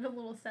Timberlake had a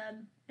little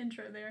sad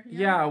intro there.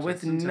 Yeah,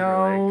 with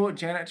no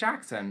Janet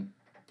Jackson.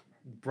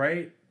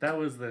 Right? That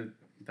was what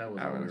we were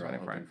all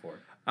hoping for.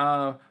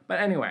 But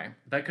anyway.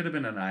 That could have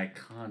been an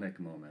iconic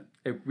moment.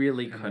 It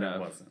really could have.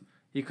 It wasn't.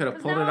 He could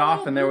have pulled it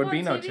off and there would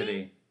be no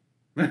titty.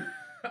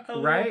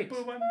 Right?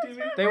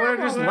 They would have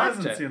just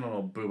left it. Seen a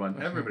little boob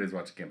on. Everybody's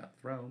watching Game of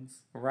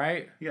Thrones.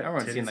 Right? Yeah,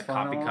 everyone's seen the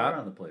coffee cup. All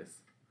around the place.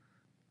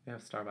 They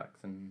have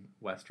Starbucks in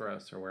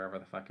Westeros or wherever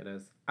the fuck it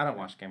is. I don't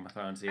watch Game of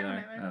Thrones either.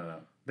 I don't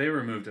know. They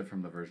removed it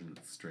from the version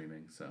that's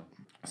streaming, so.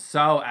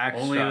 So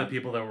extra. Only the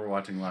people that were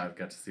watching live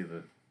got to see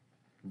the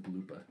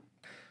blooper.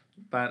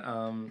 But,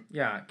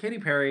 yeah, Katy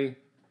Perry,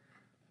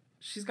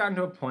 she's gotten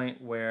to a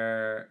point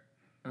where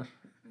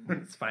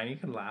it's fine, you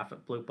can laugh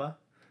at blooper.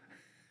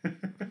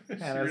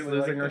 Hannah's really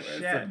losing her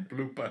shit.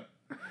 Blooper.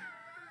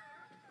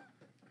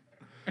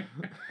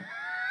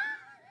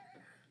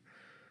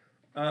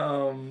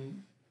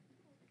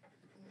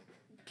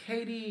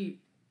 Katy,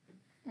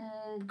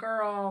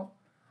 girl,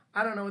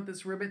 I don't know what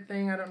this ribbit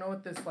thing, I don't know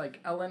what this, like,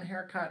 Ellen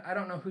haircut, I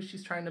don't know who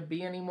she's trying to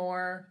be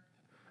anymore.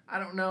 I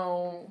don't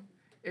know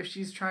if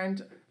she's trying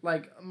to,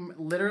 like,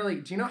 literally,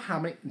 do you know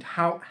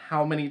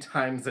how many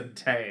times a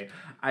day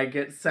I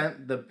get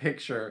sent the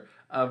picture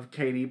of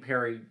Katy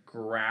Perry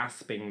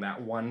grasping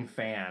that one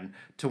fan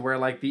to where,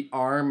 like, the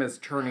arm is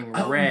turning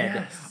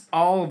red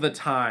all the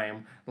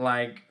time,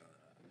 like...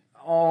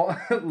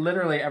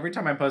 literally every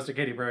time I post a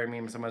Katy Perry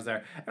meme, someone's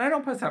there. And I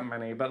don't post that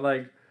many, but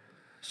like,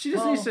 she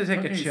just needs to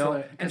take a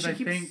chill. And she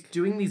keeps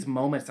doing these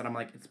moments and I'm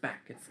like, it's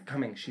back, it's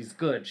coming, she's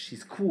good,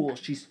 she's cool,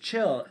 she's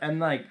chill. And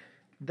like,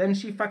 then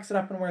she fucks it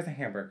up and wears a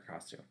hamburger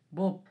costume.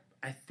 Well,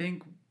 I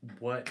think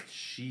what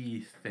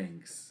she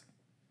thinks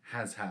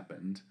has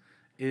happened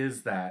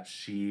is that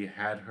she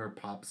had her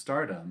pop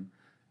stardom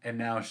and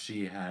now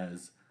she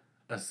has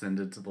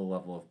ascended to the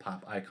level of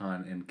pop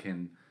icon and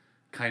can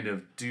kind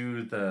of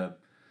do the...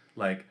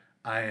 like,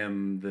 I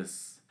am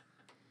this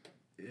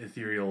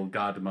ethereal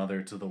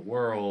godmother to the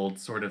world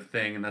sort of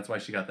thing, and that's why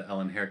she got the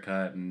Ellen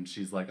haircut, and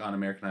she's, like, on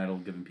American Idol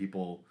giving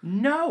people,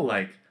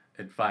 like,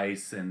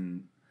 advice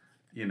and,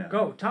 you know.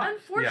 Go, talk.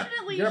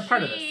 Unfortunately,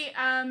 she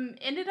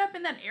ended up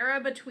in that era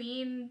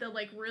between the,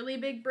 like, really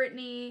big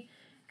Britney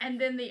and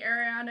then the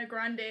Ariana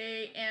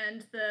Grande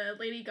and the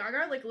Lady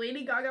Gaga. Like,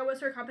 Lady Gaga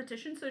was her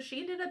competition, so she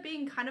ended up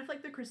being kind of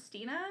like the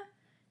Christina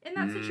in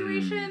that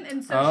situation,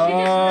 and so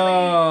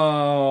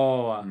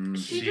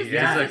she just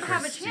doesn't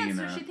have a chance.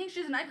 So she thinks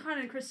she's an icon,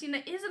 and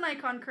Christina is an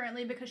icon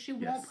currently because she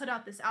won't put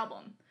out this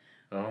album.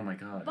 Oh my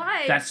god!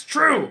 But that's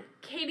true.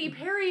 Katy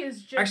Perry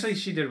is just actually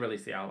she did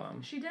release the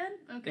album. She did.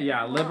 Okay.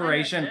 Yeah, well,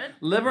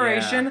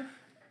 Liberation. Yeah.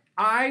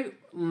 I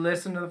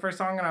listened to the first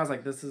song and I was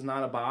like, this is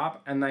not a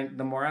bop. And then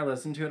the more I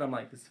listened to it, I'm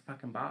like, this is a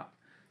fucking bop.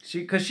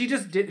 She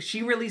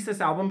released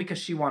this album because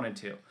she wanted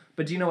to.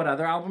 But do you know what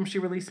other album she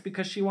released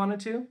because she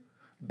wanted to?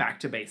 Back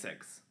to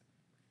Basics.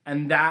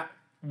 And that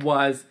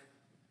was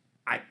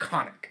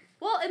iconic.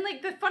 Well, and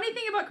like the funny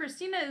thing about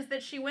Christina is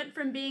that she went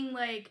from being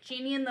like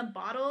Genie in the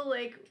Bottle,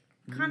 like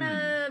kind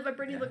of a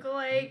Britney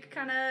lookalike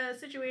kind of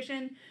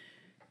situation,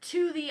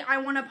 to the I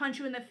want to punch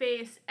you in the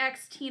face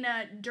X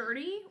Tina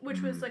Dirty,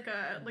 which was like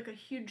a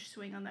huge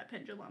swing on that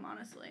pendulum,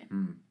 honestly.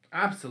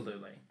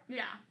 Absolutely.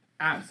 Yeah.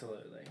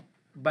 Absolutely.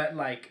 But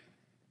like,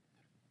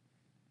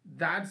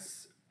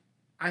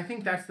 I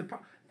think that's the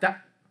problem.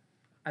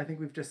 I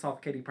think we've just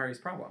solved Katy Perry's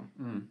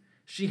problem.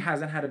 She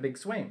hasn't had a big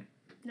swing.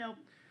 Nope.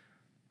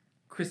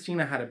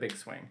 Christina had a big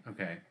swing.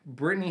 Okay.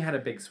 Britney had a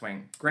big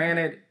swing.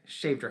 Granted,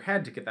 shaved her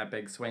head to get that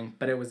big swing,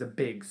 but it was a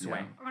big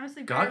swing. Yeah.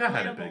 Honestly, Gaga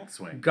had a big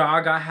swing.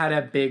 Gaga had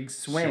a big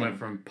swing. She went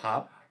from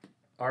pop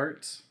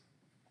art,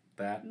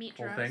 that Meat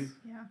whole dress. thing,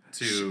 Yeah.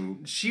 to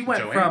she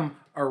went Joanne. from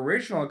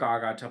original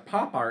Gaga to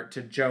pop art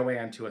to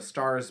Joanne to A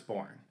Star Is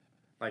Born.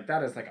 Like,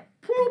 that is like a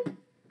whoop.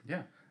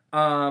 Yeah.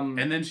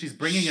 And then she's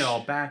bringing it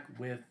all back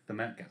with the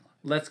Met Gala.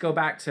 let's go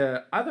back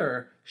to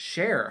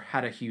Cher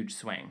had a huge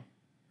swing.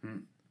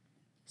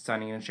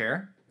 Sonny and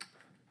Cher.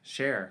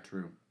 Cher.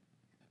 True.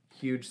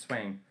 Huge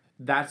swing.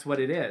 That's what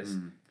it is.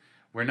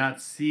 We're not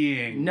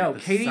seeing. No, the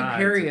Katy sides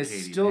Perry of is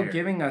Katy still Perry.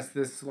 giving us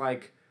this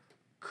like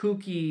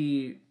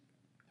kooky.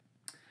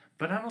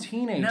 But I don't.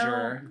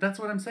 Teenager. No, that's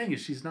what I'm saying.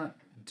 Is she's not.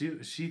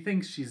 She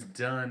thinks she's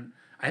done.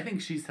 I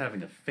think she's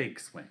having a fake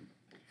swing.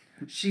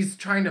 She's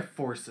trying to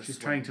force a She's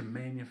swing. trying to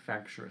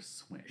manufacture a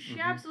swing. She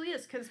absolutely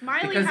is, because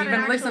Miley Because had even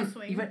an actual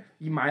swing. even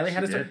Miley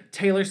had a She swing. did.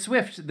 Taylor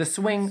Swift, the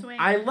swing. Swing.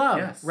 I love.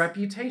 Yes.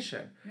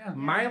 Reputation. Yeah.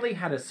 Miley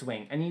had a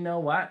swing, and you know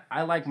what?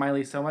 I like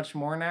Miley so much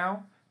more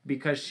now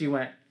because she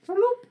went floop.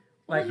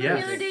 Like Well, yes.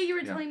 the other day you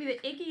were Yeah. telling me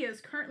that Iggy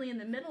is currently in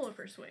the middle of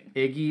her swing.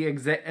 Iggy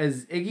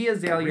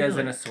Azalea is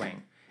in Really? a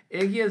swing.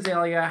 Iggy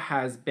Azalea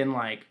has been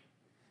like,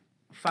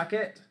 fuck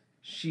it.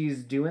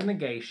 She's doing the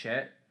gay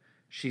shit.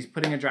 She's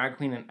putting a drag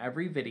queen in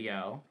every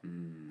video.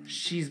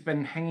 She's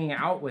been hanging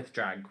out with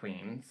drag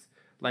queens.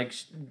 Like,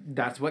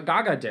 that's what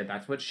Gaga did.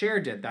 That's what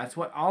Cher did. That's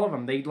what all of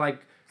them. They,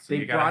 like, So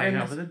they you gotta brought hang in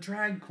out this... with a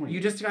drag queen. You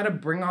just gotta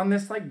bring on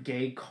this, like,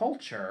 gay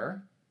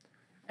culture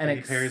and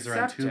Katy Perry's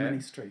around accept too it.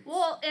 many straights.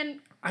 Well, and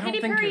I don't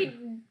Katy think Perry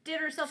did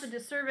herself a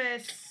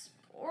disservice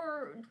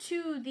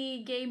to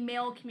the gay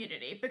male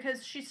community,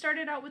 because she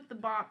started out with the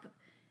bop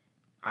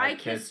I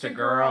Kissed a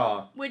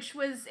Girl, which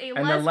was a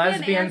And lesbian the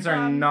lesbians are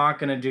anthem. not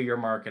gonna do your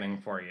marketing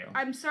for you.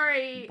 I'm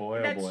sorry, Boy,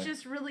 oh that's boy.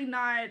 just really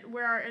not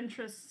where our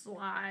interests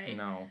lie.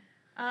 No.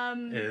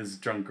 Is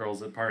drunk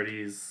girls at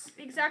parties.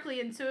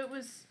 Exactly, and so it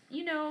was,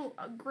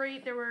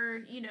 great. There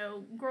were,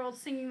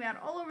 girls singing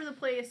that all over the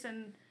place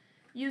and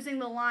using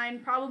the line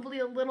probably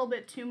a little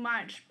bit too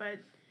much, but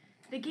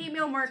the gay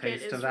male market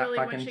Taste is of that really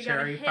what fucking you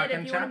gotta cherry hit fucking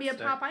if you want to be a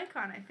chapstick. pop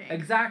icon, I think.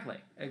 Exactly.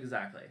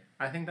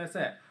 I think that's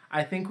it.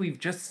 I think we've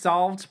just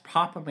solved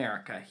Pop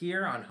America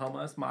here on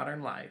Homo's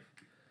Modern Life.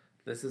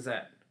 This is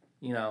it.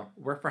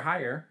 We're for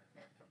hire.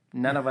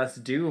 None of us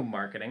do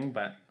marketing,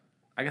 but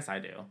I guess I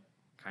do.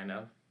 Kind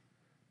of.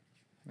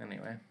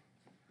 Anyway.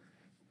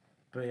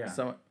 But yeah,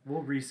 So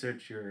we'll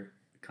research your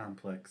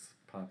complex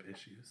pop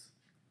issues.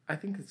 I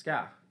think it's,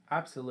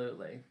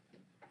 absolutely.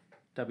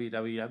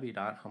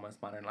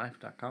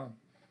 www.homosmodernlife.com.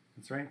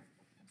 That's right.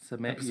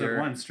 Submit Episode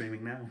 1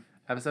 streaming now.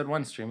 Episode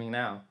 1 streaming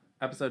now.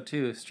 Episode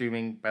 2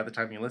 streaming by the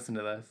time you listen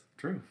to this.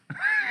 True.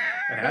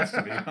 It has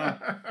to be, huh?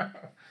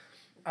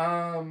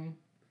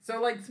 So,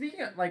 like,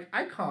 speaking of, like,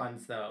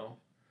 icons, though.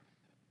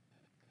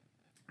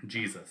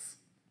 Jesus.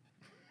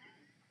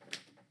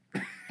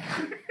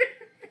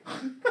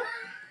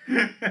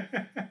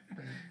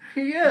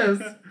 He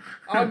is.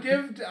 I'll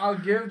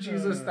give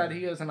Jesus that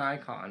he is an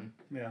icon.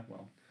 Yeah,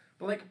 well.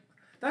 But, like,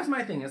 that's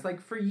my thing. It's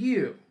like, for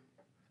you,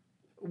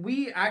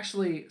 we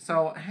actually,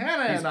 so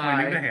Hannah He's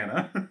pointing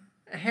to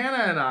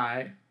and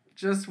I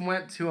just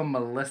went to a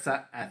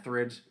Melissa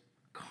Etheridge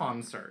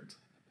concert.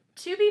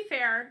 To be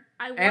fair,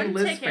 I won And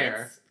Liz tickets.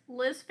 Phair.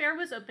 Liz Fair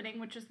was opening,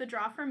 which is the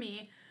draw for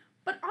me,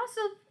 but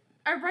also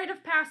a rite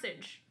of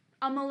passage.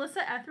 A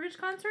Melissa Etheridge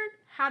concert?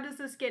 How does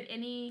this get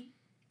any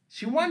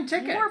She won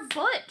tickets. more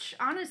butch,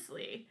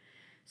 honestly?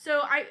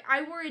 So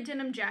I wore a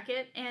denim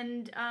jacket,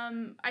 and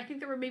I think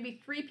there were maybe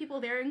 3 people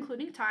there,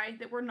 including Ty,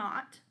 that were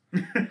not.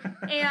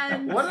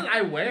 And What did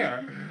I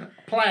wear?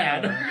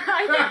 Plaid.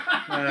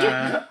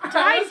 Ty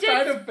I was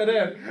trying did to fit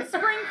in.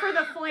 spring for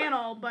the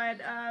flannel, but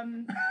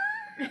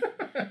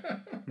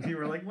You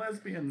were like,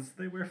 lesbians,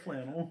 they wear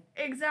flannel.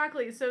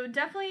 exactly. So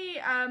definitely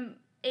an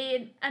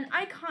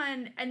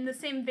icon in the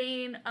same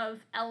vein of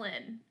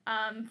Ellen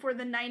for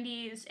the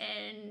 90s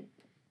and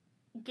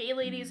gay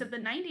ladies of the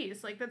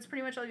 90s. Like, that's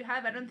pretty much all you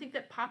have. I don't think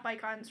that pop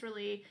icons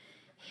really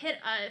hit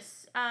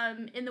us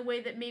in the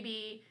way that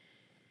maybe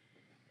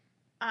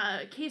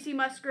Casey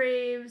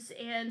Musgraves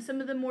and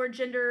some of the more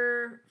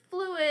gender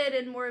fluid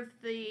and more of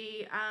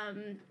the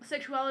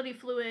sexuality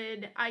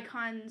fluid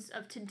icons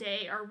of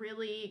today are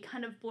really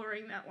kind of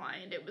blurring that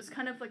line. It was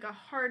kind of like a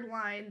hard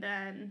line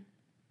then,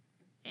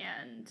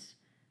 and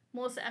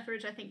Melissa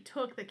Etheridge, I think,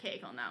 took the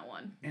cake on that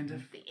one. And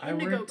if the I were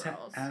Indigo to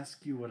Girls.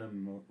 ask you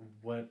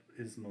what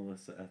is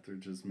Melissa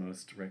Etheridge's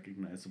most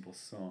recognizable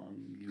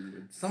song, you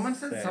would Someone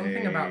say... said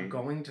something about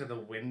going to the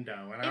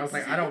window, and I was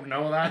like, I don't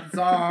know that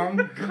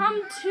song.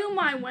 Come to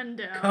my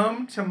window.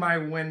 Come to my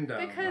window.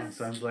 Because... That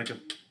sounds like a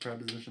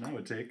proposition I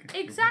would take.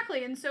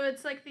 Exactly, and so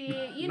it's like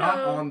the, Not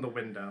on the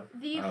window.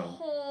 The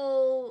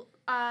whole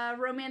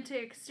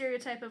romantic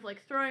stereotype of,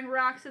 like, throwing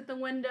rocks at the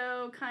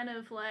window, kind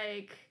of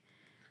like...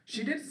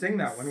 She did sing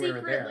that when we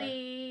were there.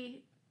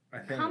 Secretly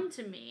come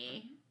to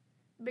me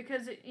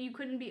because you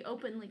couldn't be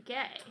openly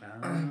gay.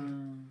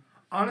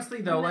 Honestly,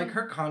 though, like,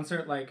 her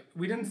concert, like,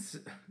 we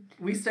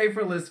stayed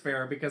for Liz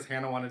Phair because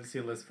Hannah wanted to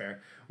see Liz Phair.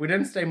 We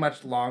didn't stay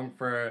much long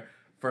for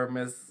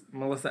Miss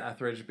Melissa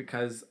Etheridge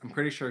because I'm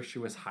pretty sure she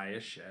was high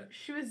as shit.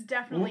 She was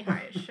definitely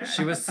high as shit.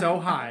 She was so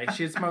high.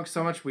 She had smoked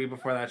so much weed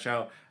before that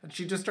show. And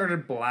she just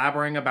started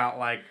blabbering about,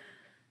 like,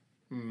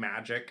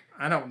 magic.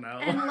 I don't know.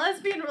 And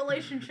lesbian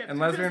relationships.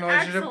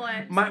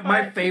 Excellent.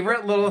 My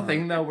favorite little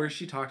thing, though, where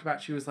she talked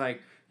about, she was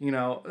like, you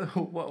know,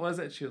 what was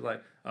it? She was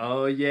like,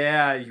 oh,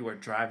 yeah, you were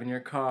driving your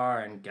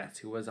car, and guess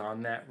who was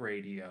on that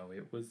radio?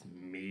 It was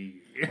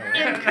me. In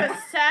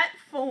cassette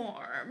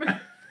form.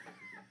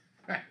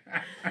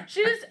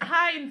 She was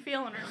high and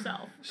feeling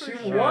herself. She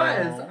sure.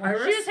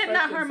 was. She was hitting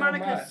that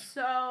harmonica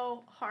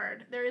so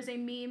hard. There is a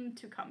meme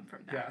to come from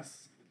that.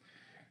 Yes.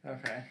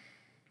 Okay.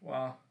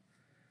 Well,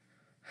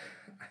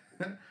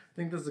 I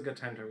think this is a good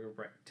time to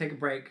take a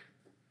break.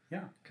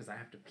 Yeah. Because I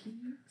have to pee.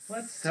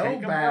 Let's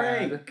take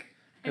a break.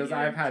 Because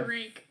I've had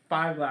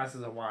 5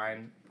 glasses of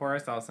wine. Pour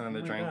ourselves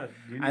another drink. God,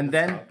 and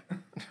then...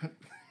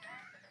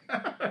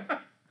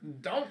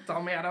 Don't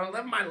tell me I don't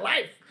live my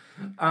life.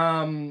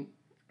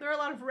 There are a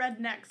lot of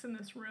rednecks in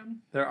this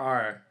room. There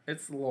are.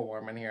 It's a little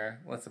warm in here.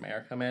 Let some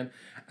air come in.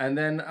 And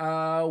then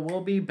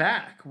we'll be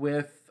back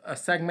with a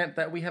segment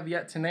that we have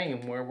yet to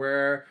name where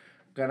we're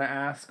going to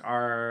ask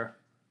our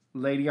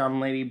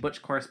lady-on-lady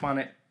Butch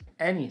correspondent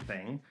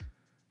anything.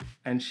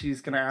 And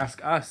she's going to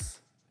ask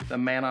us, the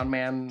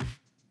man-on-man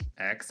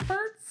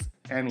experts,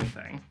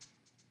 anything.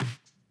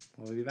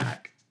 We'll be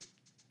back.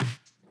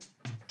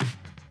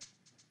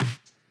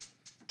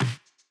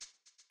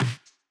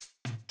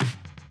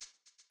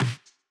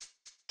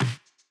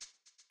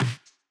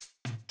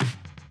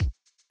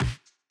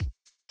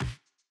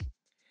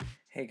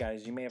 Hey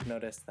guys, you may have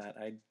noticed that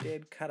I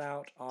did cut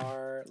out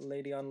our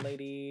Lady on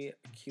Lady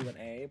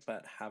Q&A,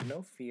 but have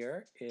no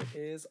fear, it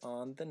is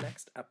on the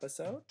next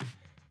episode.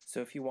 So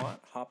if you want,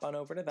 hop on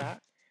over to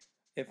that.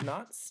 If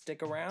not,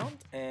 stick around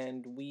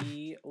and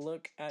we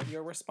look at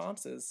your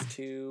responses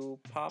to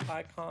pop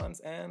icons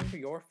and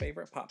your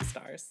favorite pop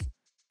stars.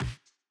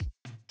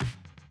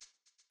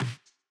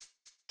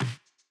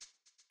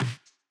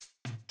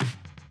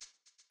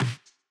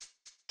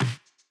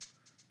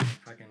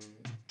 Fucking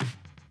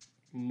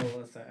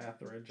Melissa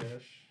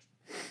Etheridge-ish.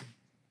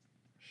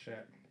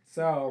 Shit.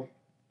 So,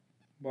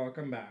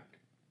 welcome back.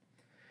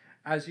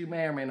 As you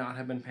may or may not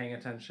have been paying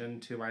attention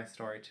to my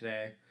story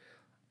today,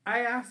 I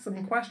asked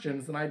some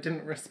questions and I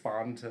didn't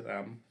respond to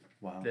them.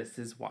 Wow. This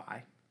is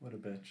why. What a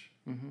bitch.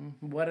 Mm-hmm.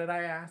 What did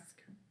I ask?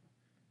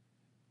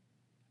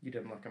 You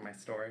didn't look at my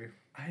story.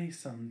 I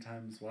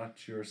sometimes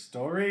watch your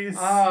stories.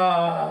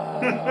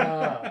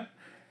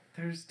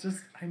 There's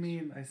just, I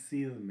mean, I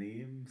see the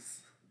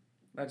memes.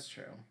 That's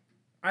true.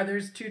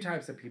 There's 2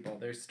 types of people.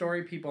 There's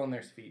story people and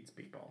there's feeds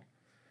people.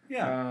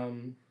 Yeah.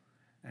 And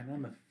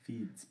I'm a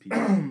feeds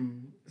people.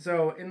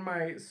 So in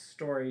my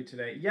story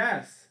today,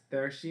 yes,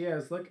 there she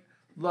is.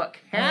 Look,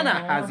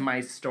 Hannah has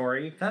my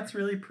story. That's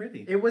really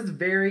pretty. It was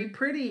very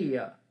pretty.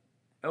 It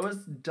was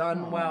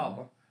done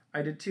well.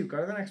 I did too.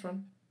 Go to the next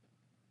one.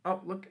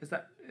 Oh, look, did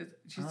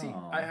you see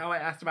how I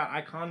asked about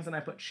icons and I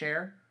put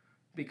share?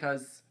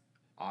 Because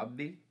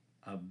obvi.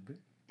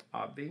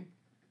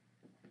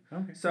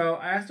 Okay. So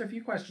I asked a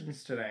few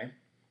questions today.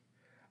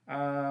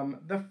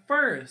 The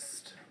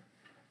first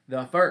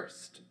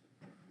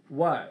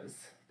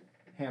was,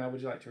 Hannah,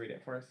 would you like to read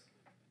it for us?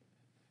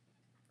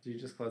 Did you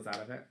just close out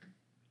of it?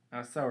 I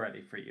was so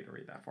ready for you to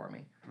read that for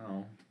me.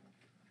 Oh,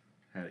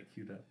 had it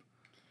queued up.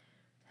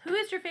 Who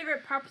is your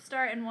favorite pop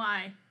star and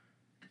why?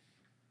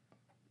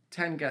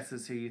 10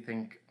 guesses who you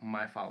think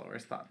my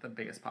followers thought the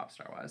biggest pop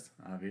star was.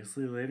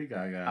 Obviously Lady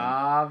Gaga.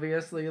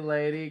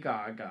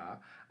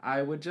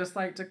 I would just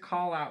like to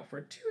call out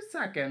for 2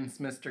 seconds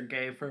Mr.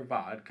 Gay for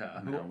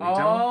Vodka, who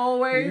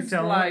always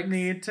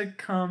need to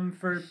come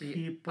for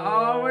people.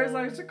 Always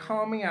likes to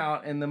call me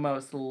out in the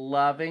most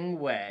loving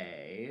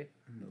way.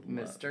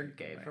 Mr.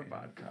 Gay for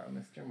Vodka,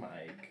 Mr.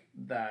 Mike,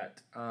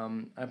 that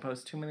I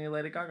post too many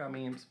Lady Gaga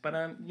memes, but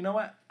you know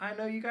what? I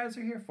know you guys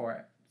are here for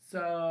it,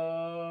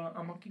 so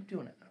I'm gonna keep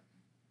doing it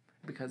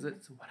because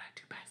it's what I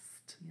do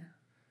best. Yeah.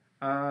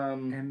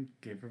 And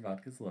Gay for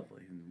Vodka is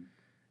lovely. And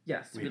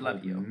yes, we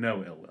love you.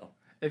 No ill will.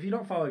 If you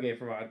don't follow Gay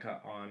for Vodka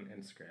on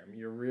Instagram,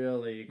 you're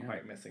really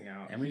quite missing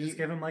out. And we just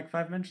gave him like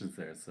 5 mentions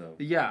there, so.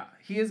 Yeah,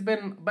 he has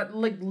been, but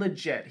like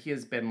legit, he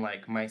has been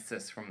like my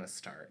sis from the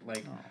start.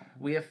 Like,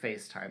 we have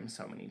FaceTime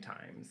so many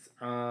times.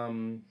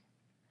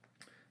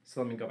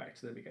 So let me go back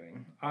to the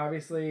beginning.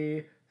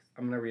 Obviously,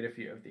 I'm going to read a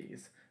few of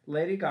these.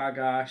 Lady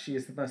Gaga, she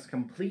is the most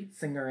complete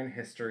singer in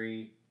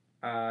history.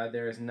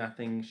 There is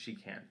nothing she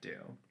can't do.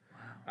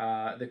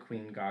 Wow. The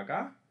Queen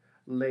Gaga.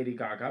 Lady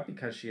Gaga,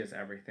 because she is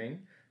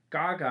everything.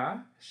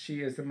 Gaga,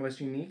 she is the most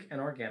unique and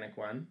organic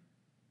one.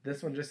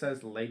 This one just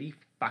says Lady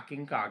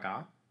fucking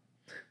Gaga.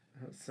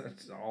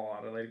 That's all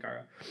out of Lady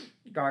Gaga.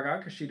 Gaga,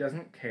 because she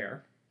doesn't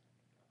care.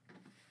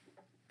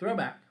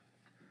 Throwback.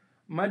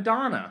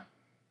 Madonna.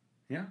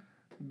 Yeah.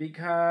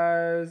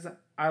 Because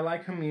I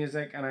like her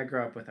music and I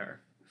grew up with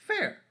her.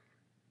 Fair.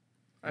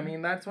 I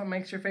mean, that's what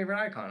makes your favorite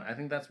icon. I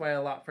think that's why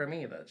a lot for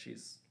me that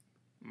she's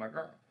my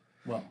girl.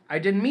 Well, I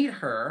did meet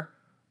her,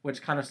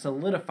 which kind of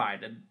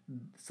solidified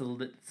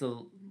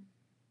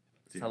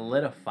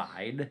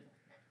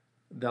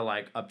the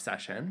like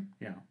obsession.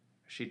 Yeah.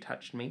 She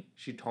touched me.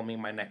 She told me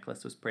my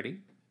necklace was pretty.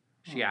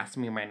 She asked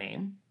me my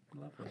name.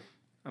 Lovely.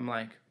 I'm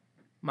like,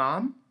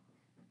 Mom,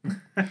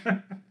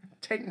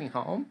 take me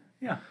home.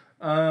 Yeah.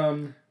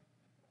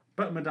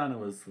 But Madonna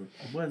was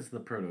the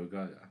proto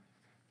Gaga.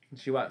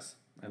 She was.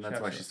 And that's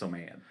why she's so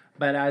mad.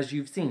 But as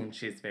you've seen,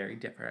 she's very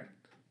different.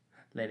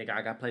 Lady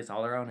Gaga plays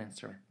all her own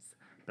instruments.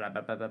 Blah,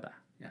 blah, blah, blah, blah.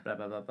 Yeah. Blah,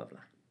 blah, blah, blah,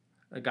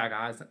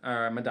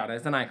 blah. Madonna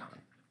is an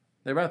icon.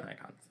 They're both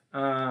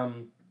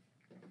icons.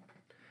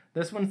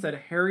 This one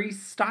said Harry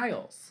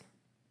Styles.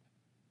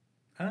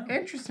 Oh.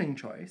 Interesting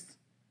choice.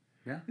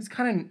 Yeah. It's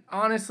kind of,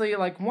 honestly,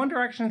 like One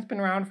Direction's been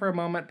around for a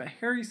moment, but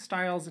Harry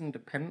Styles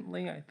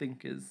independently, I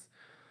think, is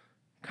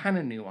kind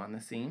of new on the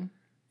scene.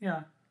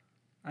 Yeah.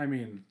 I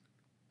mean,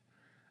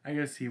 I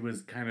guess he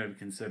was kind of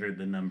considered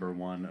the number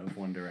one of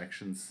One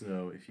Direction,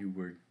 so if you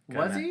were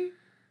gonna... Was he?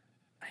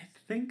 I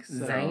think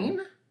so.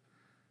 Zayn?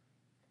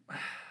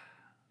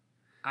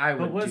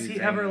 But was he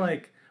ever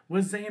like...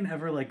 Was Zayn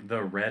ever like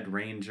the Red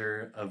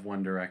Ranger of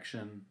One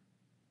Direction?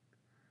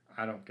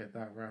 I don't get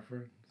that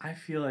reference. I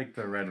feel like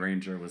the Red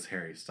Ranger was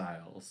Harry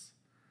Styles.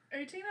 Are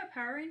you talking about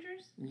Power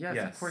Rangers? Yes,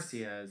 of course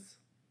he is.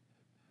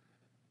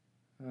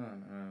 I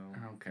don't know.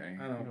 Okay.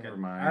 Never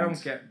mind. I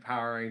don't get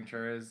Power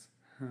Rangers.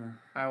 Huh.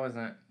 I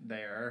wasn't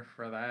there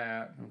for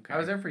that. Okay. I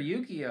was there for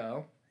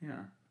Yu-Gi-Oh!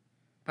 Yeah.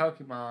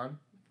 Pokemon.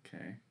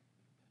 Okay.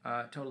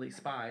 Totally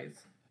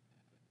Spies.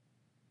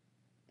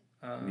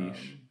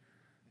 Niche.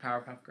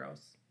 Powerpuff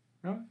Girls.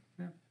 Oh,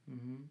 yeah.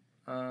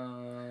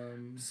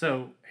 Mm-hmm.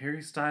 So,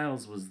 Harry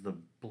Styles was the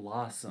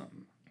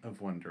Blossom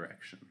of One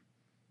Direction.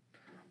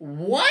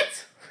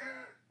 What?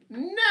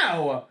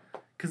 No!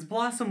 Because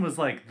Blossom was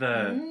like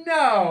the...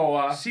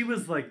 No! She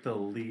was like the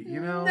lead, you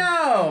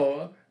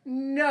know?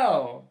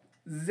 No!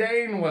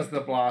 Zayn was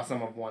the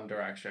Blossom of One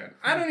Direction.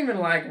 I don't even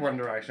like One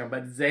Direction,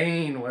 but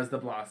Zayn was the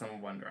Blossom of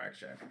One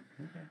Direction.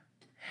 Okay.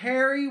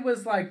 Harry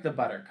was like the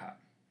Buttercup.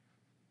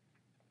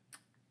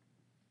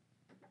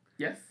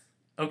 Yes?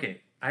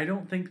 Okay, I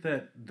don't think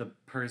that the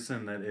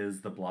person that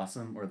is the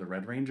Blossom or the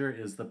Red Ranger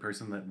is the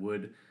person that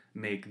would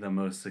make the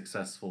most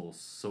successful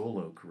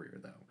solo career,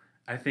 though.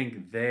 I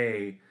think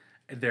they're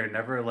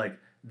never, like,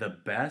 the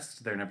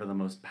best, they're never the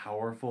most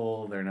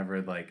powerful, they're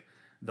never, like,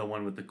 the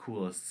one with the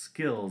coolest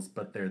skills,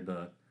 but they're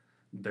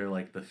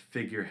like the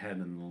figurehead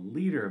and the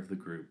leader of the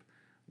group,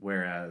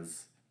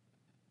 whereas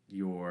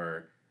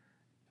your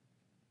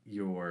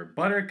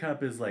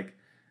Buttercup is, like,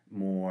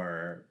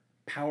 more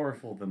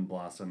powerful than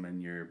Blossom,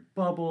 and your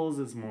Bubbles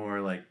is more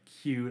like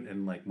cute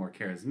and like more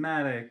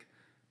charismatic,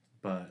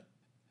 but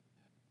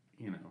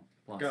you know,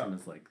 Blossom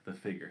is like the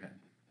figurehead.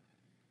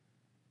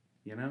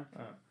 You know?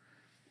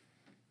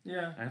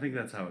 Yeah. I think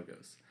that's how it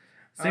goes.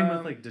 Same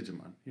with like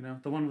Digimon, you know?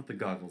 The one with the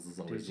goggles is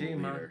always the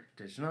leader.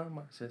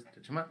 Digimon.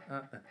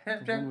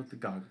 The one with the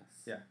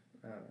goggles. Yeah.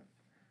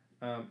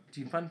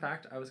 Fun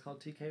fact, I was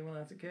called TK when I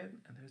was a kid,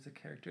 and there's a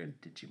character in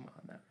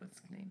Digimon that was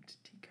named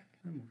TK.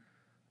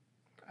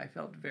 I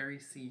felt very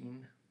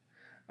seen.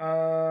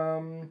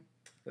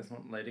 This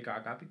one, Lady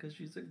Gaga, because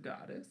she's a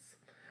goddess.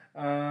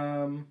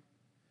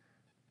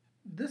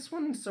 This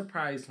one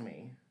surprised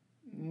me.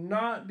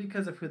 Not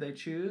because of who they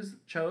chose,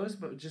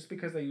 but just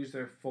because they use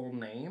their full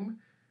name.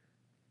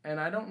 And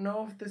I don't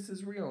know if this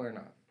is real or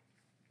not.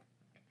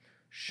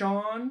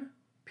 Sean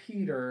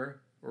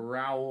Peter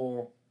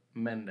Raul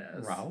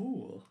Mendes.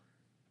 Raul?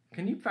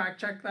 Can you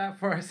fact check that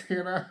for us,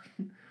 Hannah?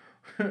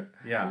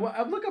 Yeah.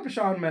 Well, look up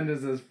Shawn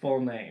Mendes' full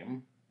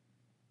name.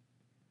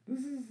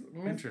 This is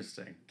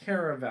interesting.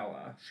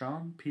 Caravella.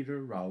 Sean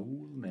Peter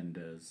Raul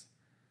Mendes.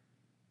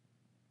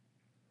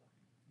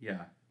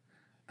 Yeah.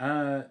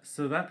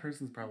 So that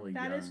person's probably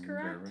that younger, is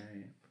correct.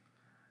 Right?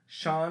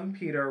 Sean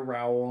Peter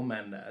Raul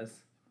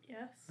Mendes.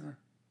 Yes.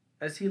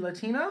 Is he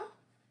Latino?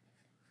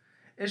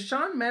 Is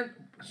Shawn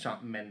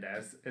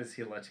Mendes, is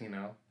he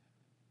Latino?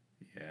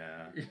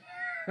 Yeah.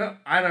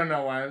 I don't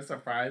know why I'm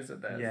surprised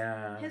at this.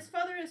 Yeah. His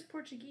father is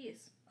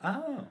Portuguese.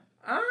 Oh.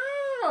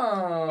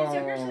 His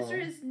younger sister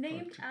is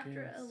named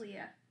after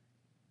Aaliyah.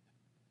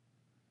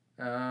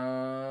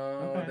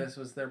 Oh, okay. This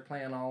was their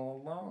plan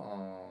all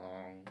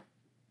along.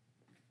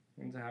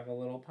 And to have a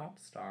little pop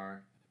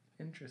star.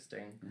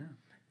 Interesting.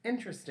 Yeah.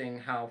 Interesting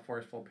how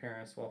forceful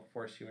parents will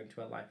force you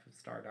into a life of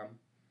stardom.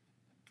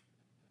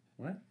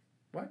 What?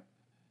 What?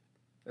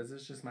 Is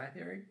this just my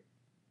theory?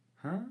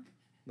 Huh?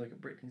 Look at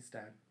Britney's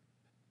dad.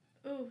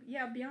 Oh,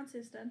 yeah,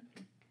 Beyonce's dead.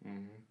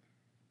 Mm-hmm.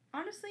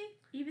 Honestly,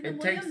 even the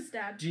Williams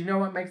dad. Do you know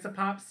what makes a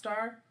pop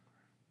star?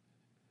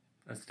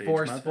 A stage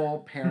Forceful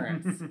mother?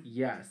 parents.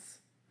 Yes.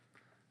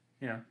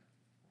 Yeah.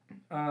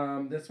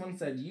 This one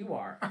said, "You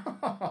are."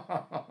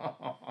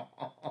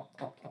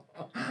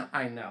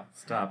 I know.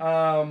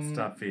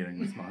 Stop feeding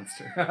this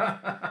monster.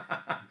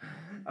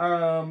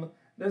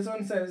 This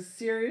one says,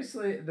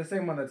 seriously, the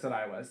same one that said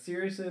I was.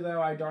 Seriously,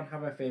 though, I don't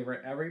have a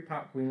favorite. Every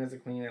pop queen is a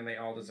queen and they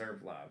all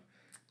deserve love.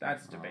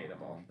 That's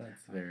debatable.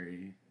 That's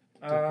very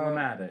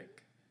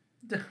diplomatic.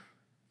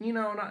 You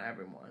know, not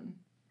everyone.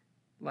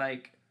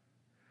 Like,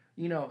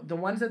 you know, the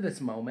ones of this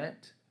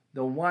moment,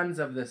 the ones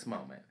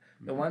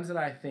that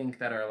I think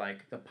that are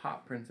like the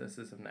pop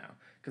princesses of now.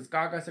 Because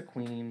Gaga's a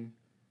queen.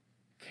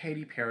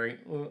 Katy Perry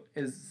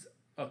is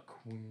a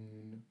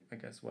queen, I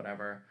guess,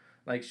 whatever.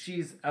 Like,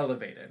 she's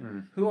elevated.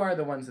 Who are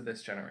the ones of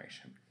this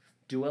generation?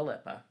 Dua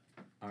Lipa.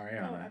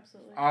 Ariana. Oh,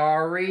 absolutely.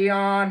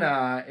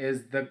 Ariana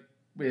is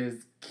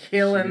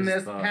killing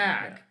this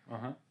pack. Yeah.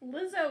 Uh-huh.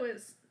 Lizzo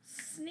is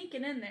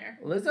sneaking in there.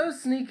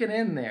 Lizzo's sneaking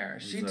in there.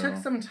 She Lizzo. took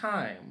some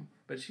time,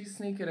 but she's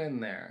sneaking in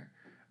there.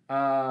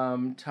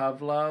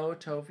 Tovlo.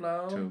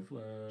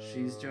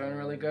 She's doing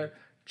really good.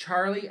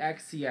 Charli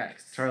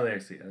XCX.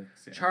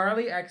 Yeah.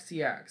 Charli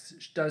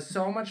XCX does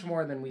so much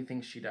more than we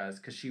think she does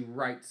because she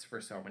writes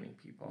for so many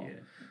people.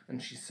 Yeah.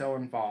 And she's so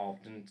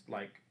involved in,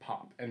 like,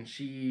 pop. And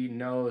she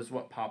knows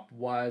what pop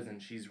was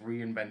and she's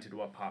reinvented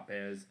what pop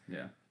is.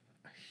 Yeah.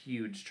 A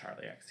huge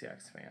Charli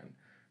XCX fan.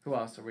 Who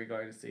else are we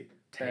going to see?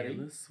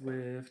 Taylor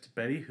Swift.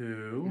 Betty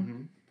Who.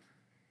 Mm-hmm.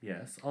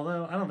 Yes.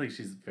 Although I don't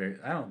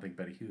think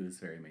Betty Who is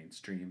very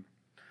mainstream.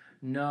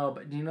 No,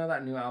 but do you know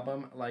that new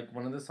album? Like,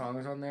 one of the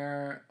songs on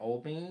there,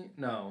 Old Me?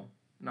 No,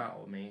 not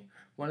Old Me.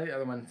 One of the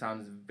other ones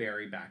sounds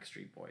very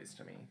Backstreet Boys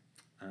to me.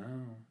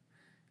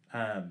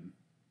 Oh.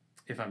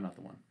 If I'm Not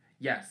the One.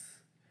 Yes.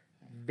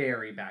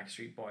 Very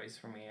Backstreet Boys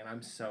for me, and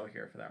I'm so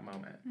here for that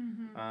moment.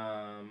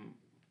 Mm-hmm.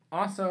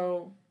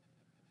 Also,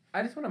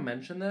 I just want to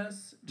mention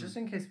this, just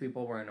in case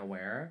people weren't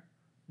aware.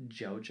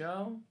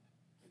 JoJo.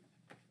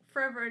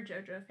 Forever a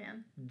JoJo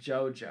fan.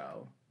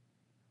 JoJo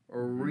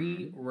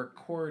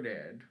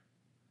re-recorded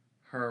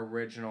her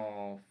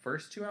original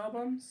first two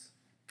albums,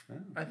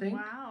 I think.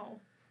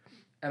 Wow.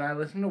 And I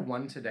listened to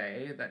one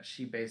today that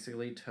she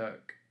basically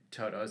took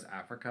Toto's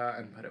Africa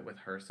and put it with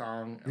her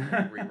song and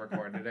like,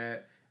 re-recorded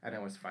it, and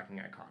it was fucking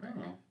iconic.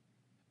 Oh.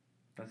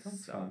 That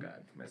sounds so fun.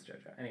 good, Miss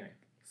JoJo. Anyway.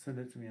 Send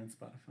it to me on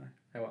Spotify.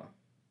 I will.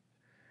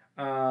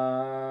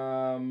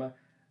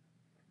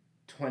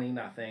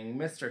 20-0,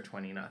 Mr.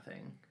 20-0.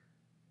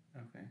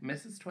 Okay.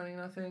 Mrs.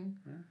 20-0?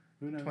 Yeah.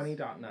 Who knows?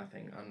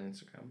 20.0 on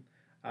Instagram.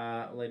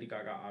 Lady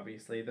Gaga,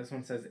 obviously. This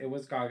one says, it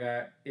was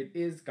Gaga, it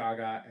is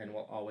Gaga, and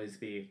will always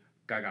be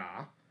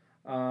Gaga.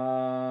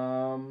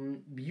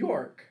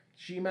 Bjork,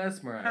 she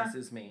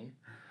mesmerizes me.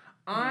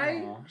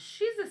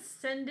 She's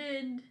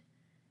ascended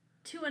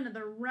to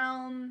another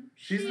realm.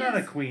 She's not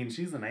a queen,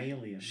 she's an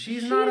alien.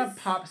 She's not a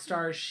pop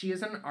star, she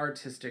is an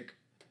artistic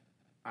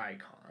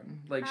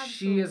icon. Like,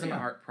 she is an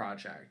art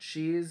project.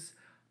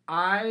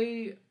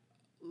 I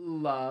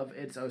love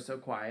It's Oh So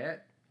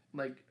Quiet.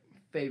 Like,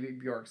 favorite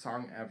Bjork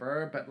song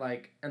ever, but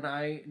like, and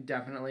I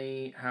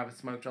definitely have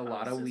smoked a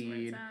lot of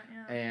weed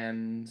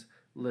and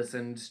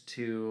listened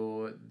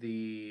to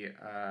the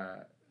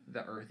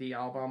Earthy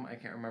album. I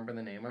can't remember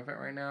the name of it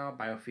right now.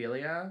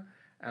 Biophilia,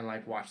 and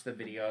like watched the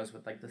videos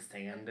with like the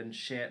sand and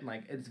shit. And,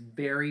 like, it's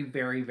very,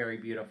 very, very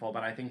beautiful.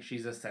 But I think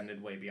she's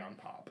ascended way beyond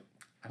pop.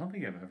 I don't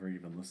think I've ever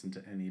even listened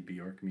to any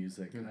Bjork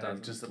music. I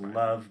just surprise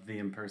love the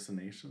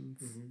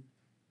impersonations. Mm-hmm.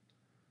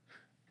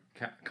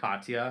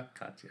 Katya,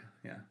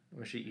 yeah.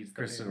 where she eats the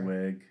Kristen paper.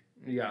 Wiig.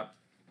 Yeah.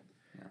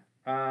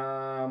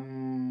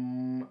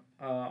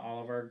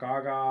 Oliver,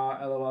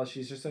 Gaga, LOL,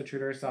 she's just so true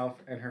to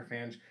herself and her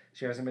fans.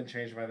 She hasn't been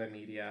changed by the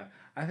media.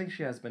 I think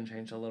she has been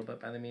changed a little bit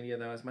by the media,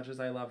 though. As much as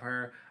I love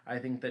her, I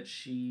think that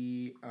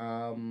she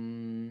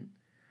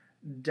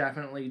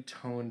definitely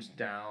toned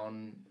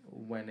down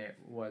when it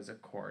was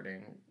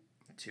according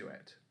to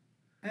it.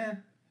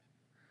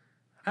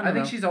 I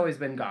think she's always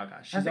been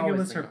Gaga. I think it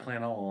was her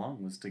plan all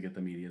along was to get the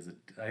media.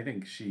 I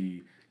think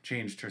she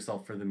changed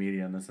herself for the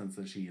media in the sense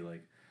that she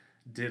like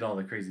did all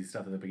the crazy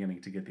stuff at the beginning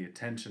to get the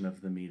attention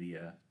of the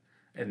media,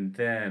 and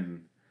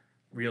then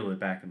reeled it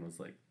back and was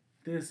like,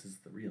 "This is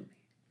the real me."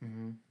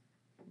 Mm-hmm.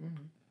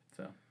 Mm-hmm.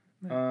 So,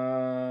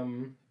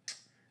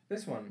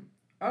 this one.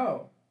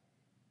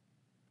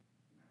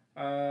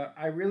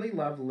 I really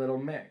love Little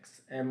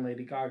Mix and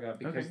Lady Gaga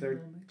because there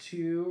are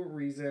two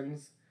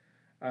reasons.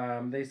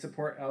 They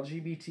support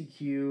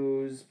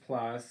LGBTQs+,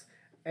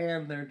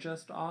 and they're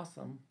just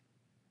awesome.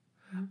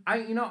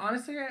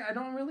 Honestly, I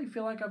don't really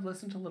feel like I've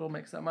listened to Little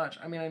Mix that much.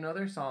 I mean, I know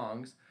their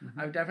songs. Mm-hmm.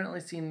 I've definitely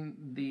seen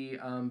the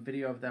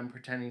video of them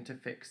pretending to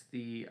fix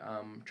the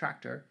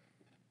tractor.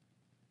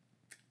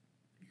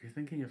 You're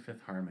thinking of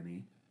Fifth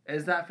Harmony.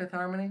 Is that Fifth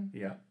Harmony?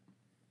 Yeah.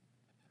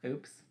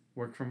 Oops.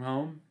 Work from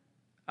Home?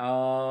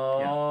 Oh,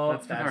 yeah,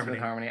 that's Fifth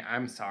Harmony.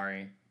 I'm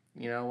sorry.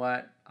 You know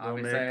what?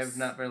 Obviously, I've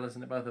never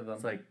listened to both of them.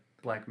 It's like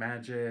Black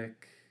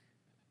Magic.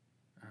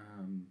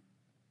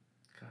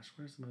 Gosh,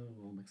 where's some of the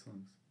Little Mix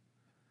songs?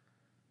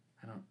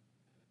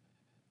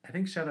 I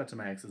think Shout Out to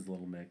My Ex's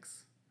Little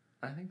Mix.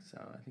 I think so.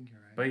 I think you're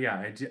right. But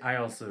yeah, I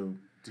also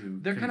do.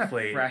 They're kind of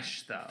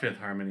fresh though. Fifth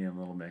Harmony and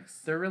Little Mix.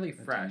 They're really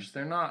fresh.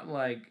 They're not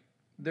like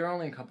they're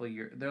only a couple of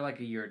years. They're like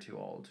a year or two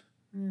old.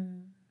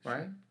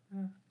 Right?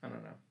 Yeah. I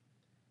don't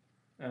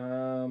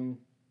know.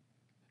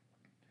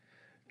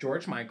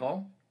 George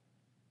Michael,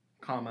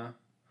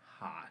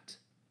 hot.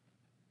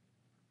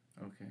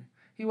 Okay.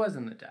 He was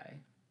in the day.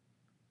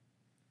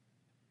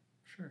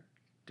 Sure.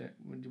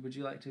 Would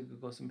you like to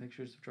Google some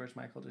pictures of George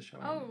Michael to show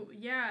him? Oh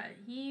yeah,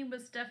 he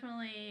was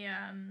definitely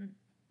hot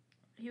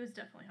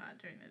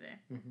during the day.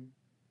 Mm-hmm.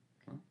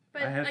 Well,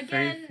 but I have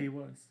again, faith he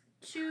was.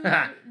 To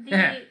the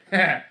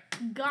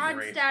God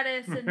Great.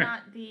 status and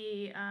not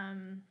the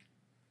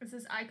is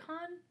this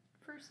icon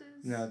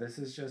versus? No, this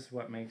is just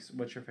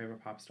what's your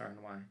favorite pop star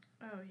and why.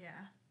 Oh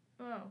yeah.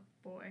 Oh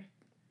boy.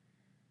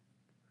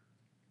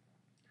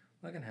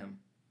 Look at him.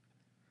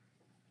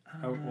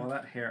 Oh well,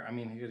 that hair. I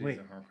mean, he could use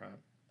a hair crop.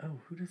 Oh,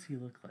 who does he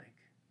look like?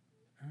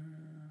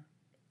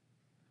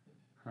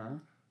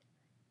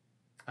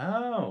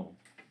 Oh.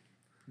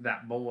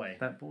 That boy.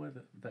 That boy,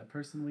 that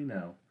person we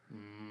know.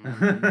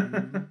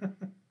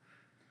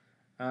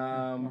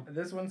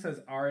 This one says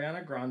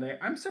Ariana Grande.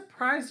 I'm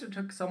surprised it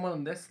took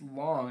someone this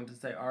long to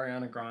say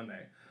Ariana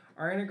Grande.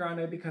 Ariana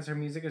Grande because her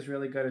music is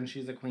really good and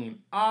she's a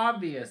queen.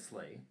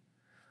 Obviously.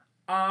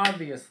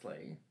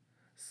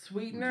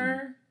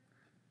 Sweetener?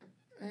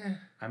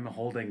 I'm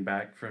holding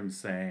back from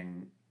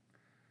saying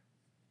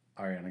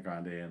Ariana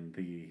Grande in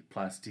the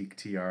Plastique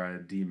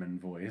Tiara demon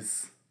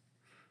voice.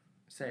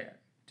 Say it.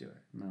 Do it.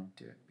 No.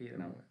 Do it. Be the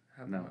no. moment.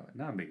 Have no. the moment.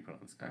 Now I'm being put on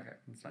the spot. Okay.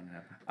 It's not going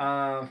to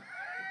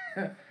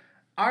happen.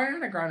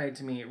 Ariana Grande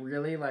to me,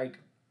 really,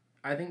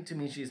 I think to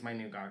me she's my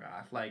new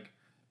Gaga.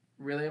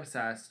 Really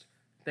obsessed.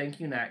 Thank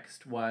You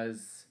Next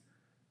was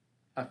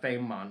a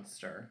fame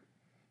monster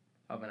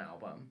of an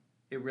album.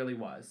 It really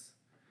was.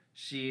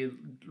 She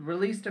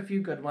released a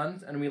few good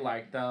ones, and we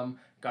liked them.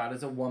 God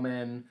is a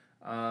Woman,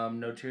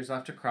 No Tears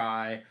Left to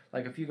Cry,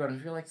 a few good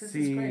ones. You're like, this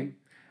is great.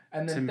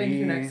 And then Thank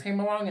You Next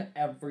came along, and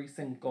every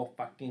single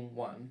fucking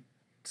one.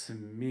 To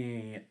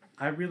me,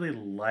 I really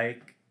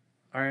like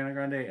Ariana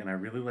Grande, and I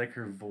really like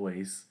her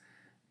voice.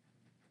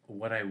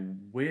 What I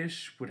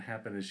wish would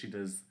happen is she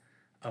does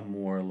a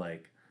more,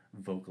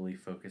 vocally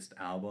focused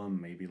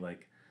album, maybe,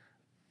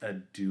 a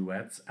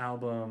duets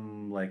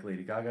album like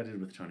Lady Gaga did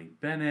with Tony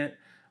Bennett,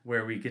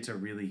 where we get to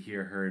really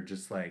hear her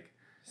just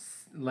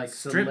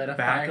strip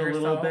back a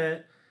little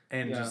bit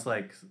and just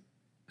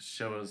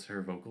shows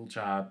her vocal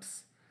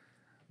chops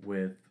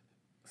with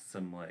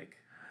some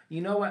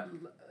you know what,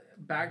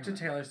 back to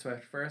Taylor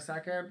Swift for a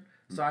second.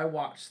 So I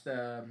watched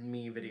the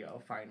Me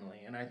video finally,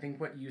 and I think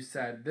what you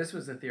said, this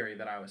was a theory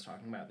that I was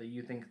talking about, that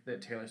you think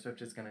that Taylor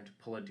Swift is going to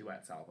pull a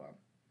duets album.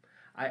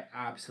 I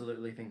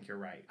absolutely think you're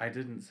right. I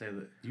didn't say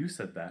that. You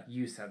said that.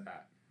 You said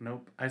that.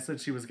 Nope. I said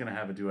she was going to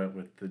have a duet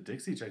with the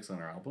Dixie Chicks on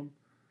her album.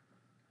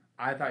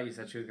 I thought you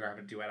said she was going to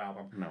have a duet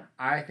album. No.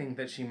 I think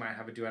that she might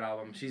have a duet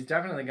album. She's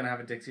definitely going to have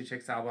a Dixie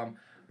Chicks album,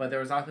 but there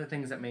was other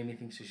things that made me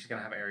think she's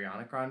going to have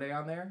Ariana Grande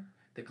on there.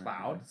 The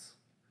Clouds.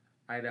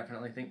 I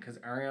definitely think, because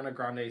Ariana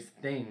Grande's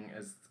thing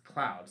is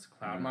clouds.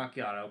 Cloud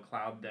macchiato,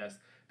 cloud this.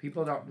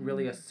 People don't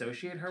really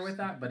associate her with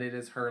that, but it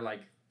is her,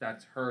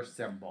 that's her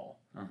symbol.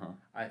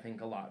 I think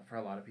for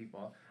a lot of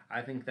people.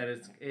 I think that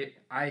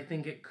I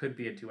think it could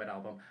be a duet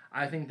album.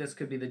 I think this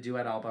could be the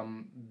duet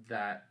album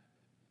that...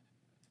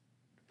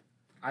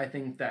 I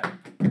think that...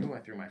 Oh, I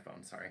threw my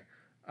phone, sorry.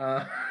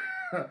 That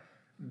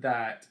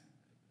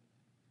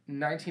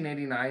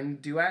 1989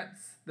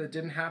 duets that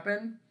didn't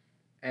happen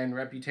and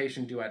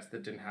Reputation duets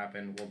that didn't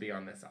happen will be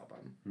on this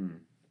album.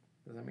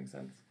 Does that make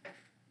sense?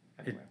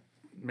 Anyway.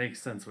 It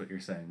makes sense what you're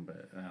saying,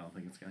 but I don't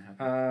think it's going to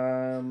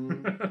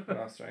happen. What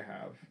else do I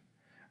have?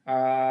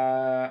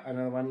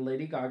 Another one,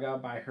 Lady Gaga,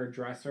 by her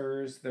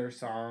dressers, their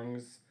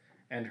songs,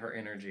 and her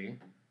energy.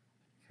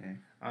 Okay.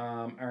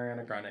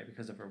 Ariana Grande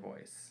because of her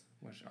voice,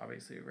 which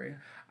obviously agree.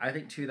 I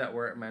think two that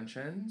weren't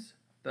mentioned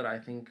that I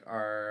think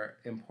are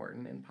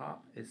important in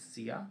pop is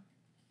Sia.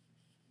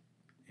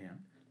 Yeah.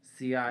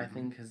 Sia, I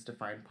think, has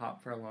defined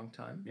pop for a long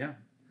time. Yeah.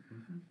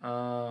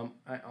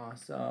 I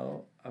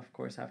also, of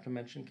course, have to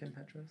mention Kim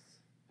Petras.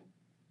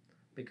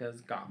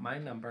 Because Got My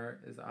Number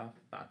is a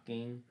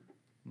fucking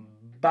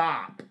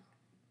bop.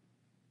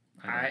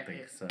 I don't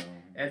think so.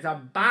 It's a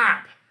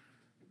bop.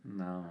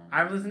 No.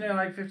 I've listened to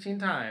it 15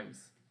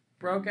 times.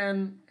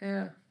 Broken,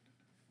 yeah.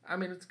 I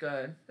mean, it's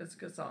good. It's a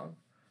good song.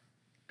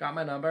 Got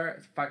My Number.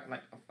 It's fucking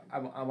I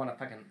want to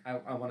fucking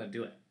I want to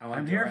do it.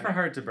 I'm here for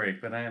Hard to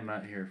Break, but I am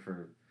not here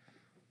for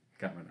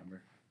Got My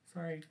Number.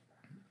 Sorry.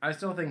 I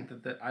still think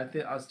I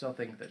still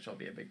think that she'll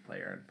be a big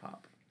player in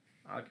pop.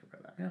 I'll give her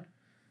that. Yeah.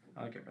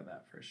 I'll give her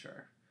that for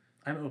sure.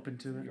 I'm open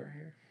to it. You're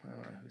here. I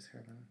don't know who's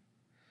here then.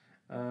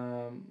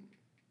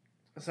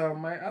 So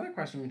my other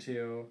question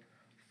to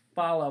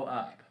follow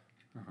up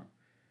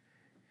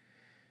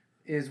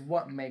is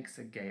what makes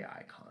a gay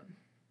icon.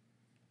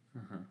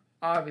 Uh-huh.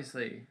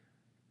 Obviously,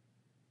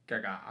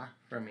 Gaga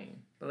for me.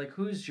 But like,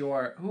 who's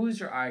your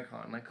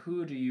icon? Like,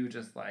 who do you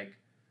just like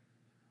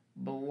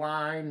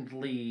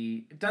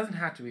blindly? It doesn't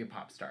have to be a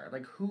pop star.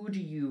 Like, who do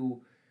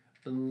you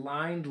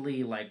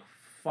blindly like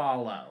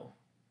follow?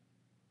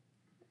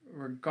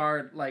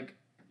 Like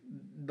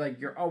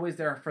you're always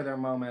there for their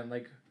moment.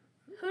 Like,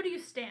 who do you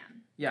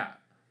stan? Yeah,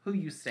 who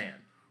you stan?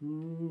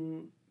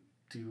 Who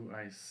do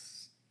I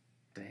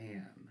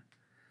stan?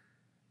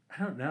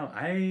 I don't know.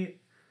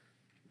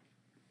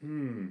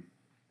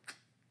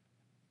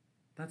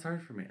 That's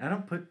hard for me. I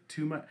don't put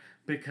too much,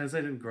 because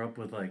I didn't grow up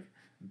with like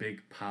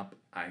big pop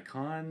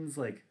icons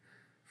like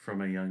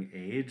from a young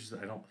age.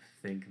 I don't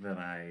think that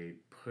I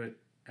put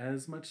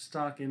as much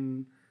stock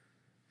in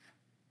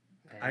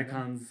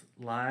icons'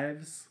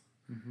 lives.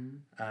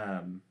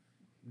 Mm-hmm.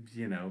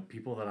 You know,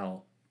 people that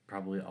I'll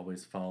probably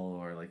always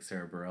follow are like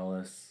Sarah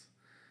Bareilles.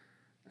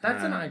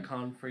 That's an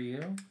icon for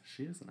you.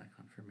 She is an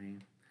icon for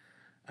me.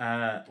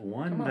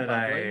 One that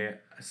I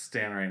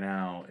stan right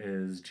now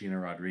is Gina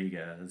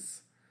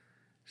Rodriguez.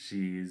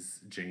 She's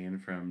Jane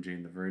from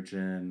Jane the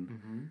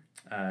Virgin.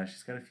 Mm-hmm.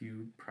 She's got a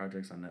few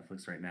projects on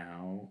Netflix right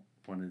now.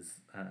 One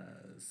is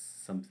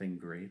Something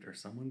Great or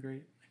Someone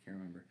Great. I can't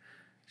remember.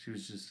 She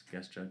was just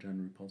guest judge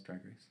on RuPaul's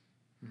Drag Race.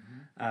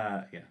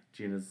 Mm-hmm. Yeah,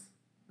 Gina's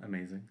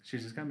amazing. She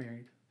just got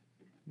married.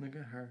 Look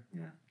at her.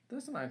 Yeah.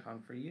 That's an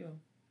icon for you.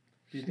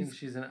 Do you think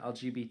she's an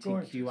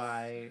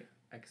LGBTQI,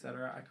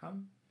 etc.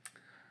 icon?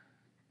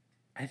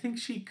 I think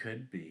she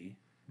could be.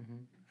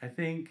 Mm-hmm. I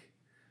think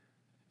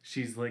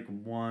she's like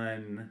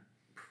one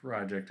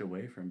project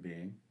away from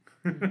being.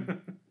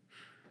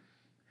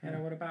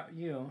 Hannah, what about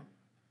you?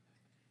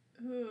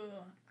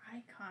 Ooh,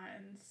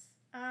 icons.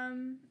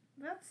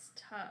 That's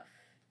tough.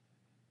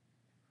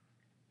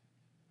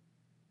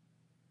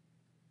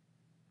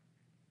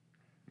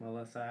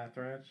 Melissa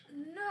Etheridge?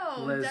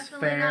 No, Liz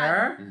definitely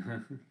Phair?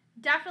 not.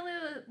 Definitely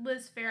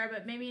Liz Phair,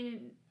 but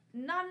maybe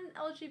not an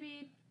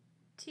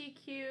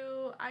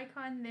LGBTQ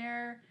icon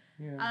there.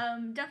 Yeah.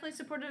 Definitely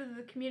supportive of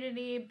the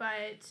community,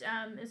 but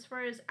as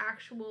far as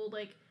actual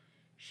like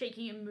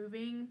shaking and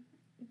moving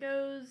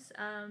goes,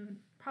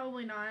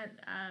 probably not.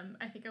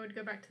 I think I would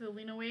go back to the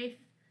Lena Waithe.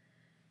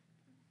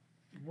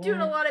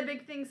 Doing a lot of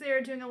big things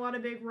there, doing a lot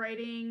of big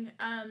writing.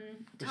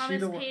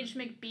 Thomas Page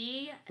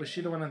McBee. Was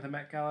she the one at the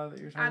Met Gala that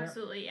you're talking about?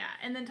 Absolutely, yeah.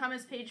 And then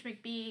Thomas Page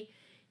McBee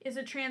is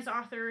a trans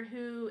author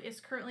who is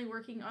currently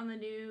working on the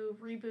new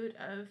reboot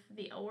of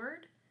The L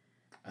Word.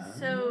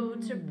 So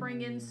to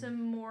bring in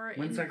some more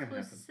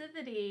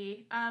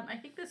inclusivity, I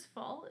think this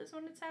fall is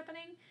when it's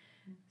happening.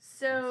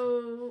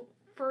 So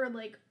for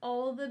like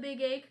all the big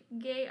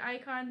gay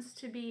icons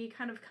to be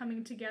kind of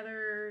coming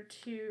together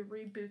to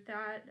reboot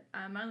that,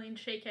 Eileen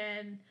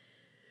Shaken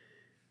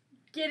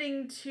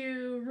getting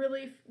to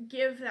really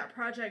give that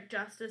project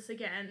justice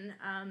again.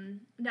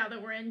 Now that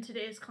we're in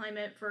today's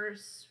climate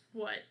versus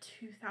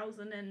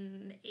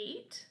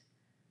 2008.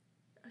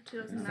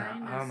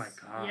 2009. Oh my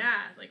god.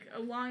 Yeah, like a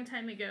long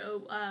time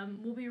ago.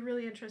 Will be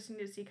really interesting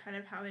to see kind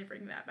of how they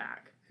bring that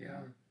back.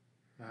 Yeah.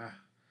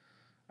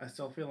 I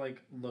still feel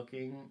like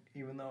Looking,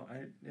 even though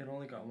it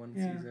only got one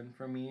season,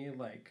 for me,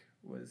 like,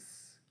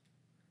 was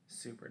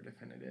super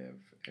definitive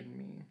in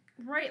me.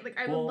 Right, like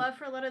I would love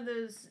for a lot of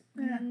those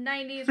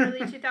 90s, early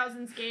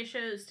 2000s gay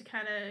shows to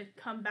kind of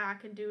come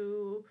back and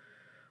do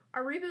a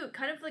reboot,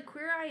 kind of like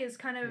Queer Eye is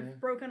kind of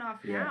broken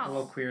off now. A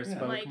little Queer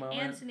Spoke like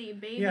moment. Anthony,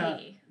 Baby. Yeah,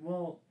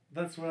 well,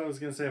 that's what I was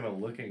gonna say about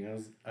Looking.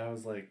 I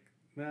was like,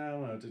 no, I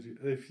don't know.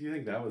 If you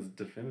think that was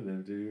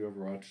definitive, did you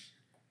ever watch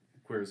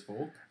Queer as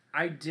Folk?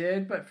 I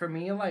did, but for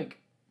me, like,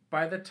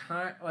 by the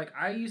time, like,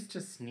 I used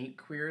to sneak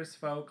Queer as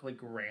Folk, like,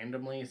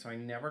 randomly, so I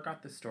never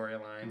got the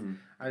storylines.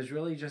 I was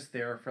really just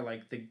there for,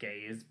 like, the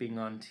gays being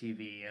on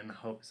TV in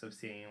hopes of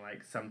seeing,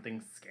 like,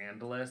 something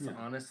scandalous,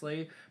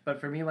 honestly. But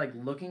for me, like,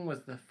 Looking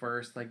was the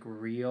first, like,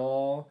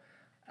 real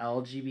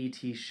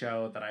LGBT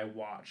show that I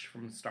watched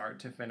from start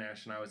to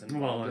finish, and I was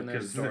involved in their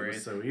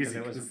stories. It was so easy.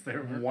 It was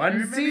there were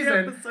one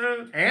season,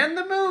 and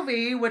the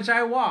movie, which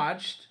I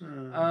watched.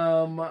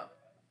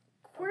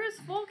 Queer as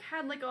Folk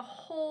had like a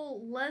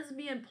whole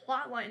lesbian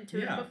plotline to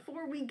it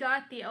before we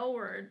got The L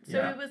Word. So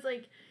it was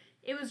like,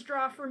 it was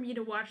draw for me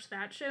to watch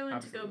that show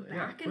and to go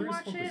back and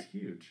watch it. Was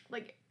huge.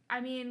 Like,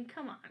 I mean,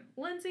 come on.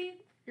 Lindsay,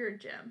 you're a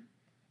gem.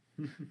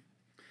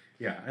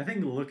 Yeah, I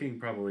think Looking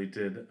probably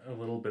did a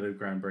little bit of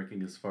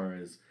groundbreaking as far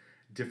as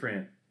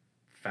different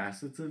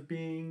facets of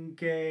being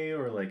gay,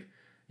 or like,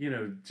 you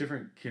know,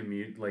 different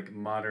like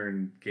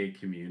modern gay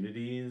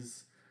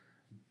communities,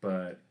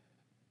 but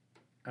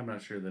I'm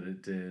not sure that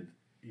it did,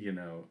 you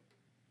know,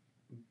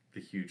 the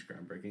huge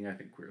groundbreaking. I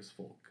think Queer as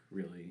Folk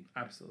really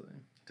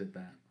did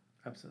that.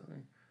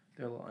 Absolutely.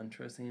 They're a little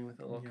interesting with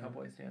the little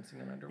cowboys dancing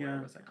in underwear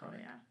was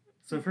iconic. Yeah.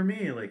 So for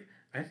me, like,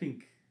 I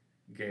think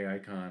gay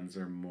icons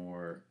are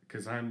more,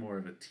 because I'm more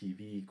of a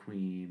TV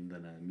queen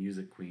than a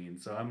music queen.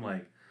 So I'm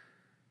like,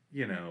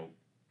 you know,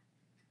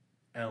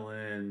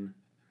 Ellen,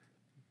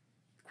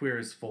 Queer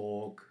as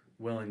Folk,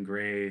 Will and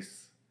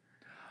Grace.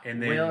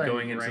 And then Will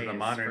going and into the Grace,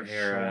 modern for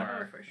era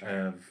sure. For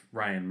sure. of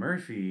Ryan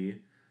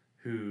Murphy,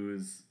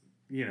 who's,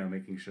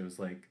 making shows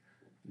like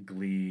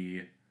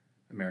Glee,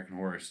 American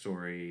Horror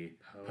Story,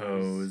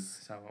 Pose.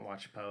 I still haven't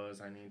watched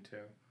Pose. I need to.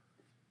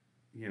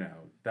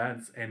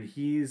 And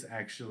he's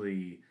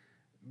actually,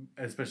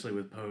 especially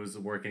with Pose,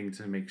 working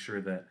to make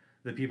sure that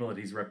the people that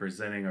he's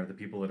representing are the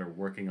people that are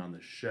working on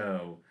the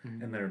show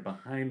and that are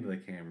behind the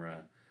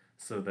camera,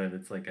 so that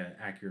it's like an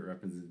accurate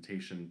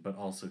representation, but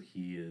also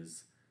he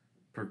is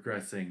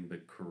progressing the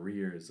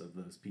careers of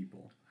those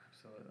people.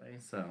 Absolutely.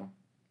 So,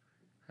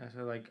 I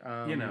feel like,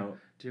 do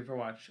you ever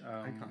watch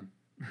Icon?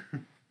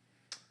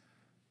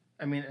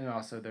 I mean, and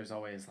also there's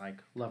always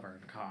like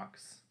Laverne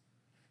Cox,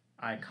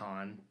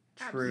 Icon,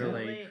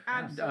 Absolutely. truly,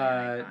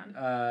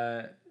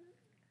 Icon.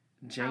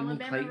 Jamie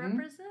Alabama Clayton.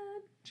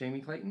 represent?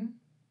 Jamie Clayton.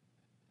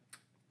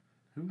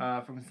 Who?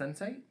 From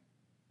Sense8.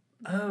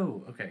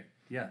 Oh, okay.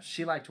 Yeah.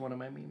 She liked one of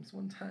my memes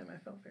one time. I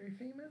felt very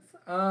famous.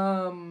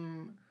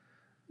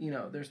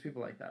 There's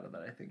people like that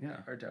I think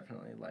are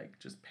definitely like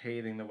just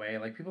paving the way.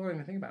 Like people don't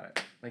even think about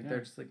it. Like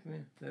they're just like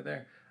they're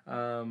there.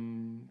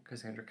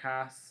 Cassandra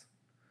Cass.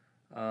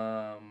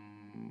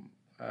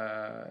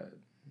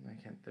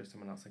 There's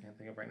someone else I can't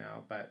think of right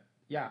now, but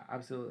yeah,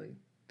 absolutely.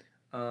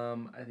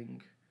 I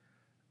think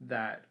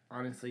that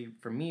honestly,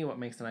 for me, what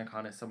makes an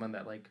icon is someone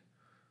that like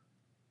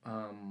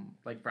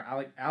for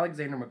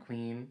Alexander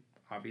McQueen.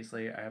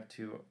 Obviously, I have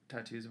 2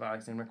 tattoos of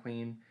Alexander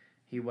McQueen.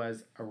 He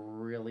was a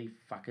really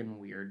fucking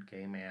weird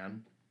gay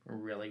man.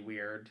 Really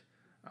weird.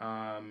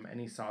 And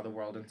he saw the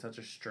world in such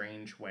a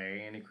strange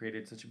way, and he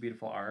created such a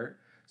beautiful art.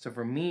 So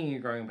for me,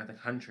 growing up in the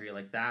country,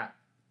 like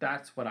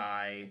that's what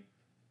I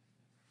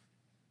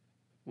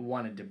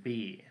wanted to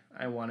be.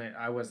 I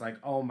was like,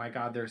 oh my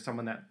God, there's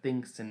someone that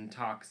thinks and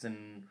talks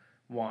and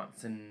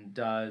wants and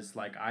does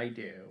like I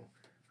do.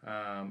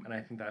 And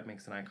I think that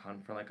makes an icon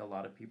for like a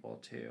lot of people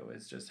too,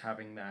 is just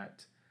having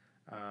that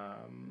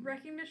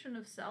recognition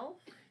of self.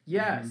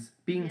 Yes,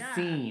 being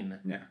seen.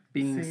 Yeah,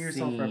 being seeing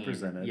yourself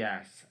represented.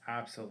 Yes,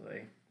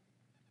 absolutely.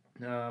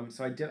 So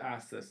I did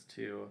ask this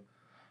to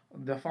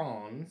the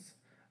Fawns.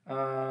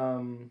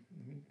 How do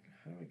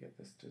I get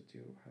this to do?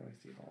 How do I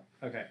see it all?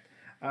 Okay.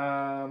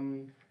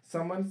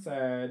 Someone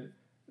said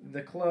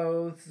the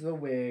clothes, the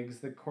wigs,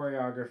 the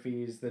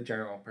choreographies, the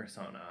general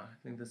persona. I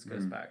think this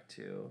goes back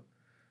to,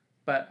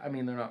 but I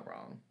mean they're not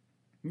wrong.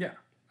 Yeah.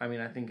 I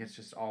mean I think it's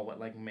just all what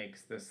like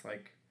makes this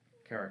like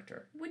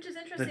character. Which is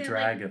interesting. The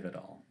drag of it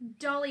all.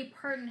 Dolly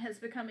Parton has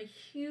become a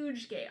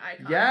huge gay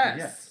icon.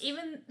 Yes.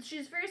 Even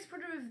she's very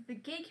supportive of the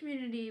gay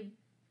community,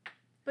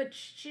 but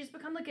she's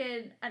become like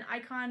an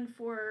icon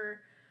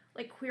for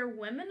like queer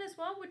women as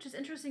well, which is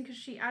interesting because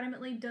she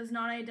adamantly does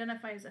not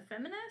identify as a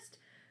feminist.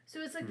 So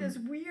it's like this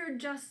weird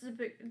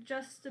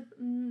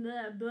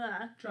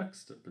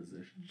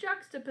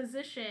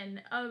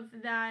juxtaposition of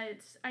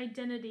that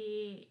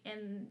identity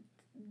and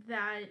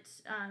that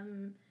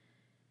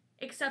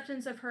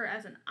acceptance of her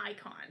as an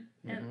icon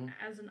and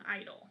as an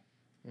idol.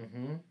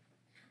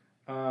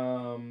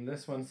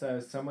 This one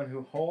says someone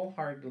who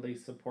wholeheartedly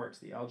supports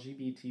the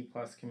LGBT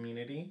plus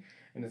community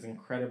and is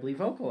incredibly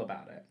vocal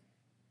about it.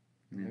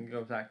 And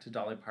go back to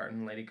Dolly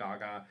Parton, Lady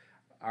Gaga,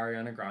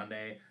 Ariana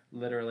Grande,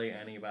 literally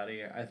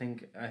anybody. I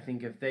think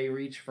if they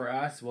reach for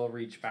us, we'll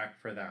reach back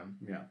for them.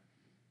 Yeah.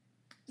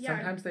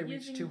 Sometimes they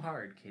reach too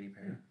hard, Katy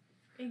Perry.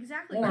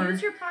 Exactly. Or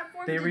use your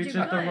platform they to reach do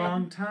at good. the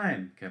wrong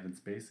time. Kevin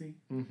Spacey.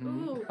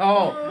 Ooh.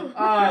 Oh,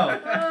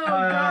 God.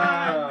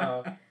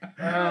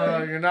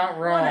 Oh, you're not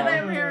wrong. One of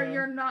them here,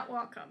 you're not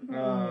welcome.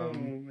 Oh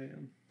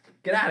man.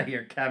 Get out of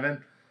here,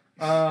 Kevin.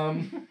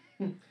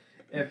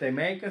 If they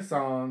make a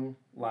song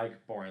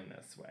like Born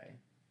This Way.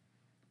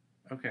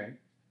 Okay.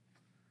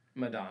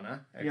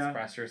 Madonna,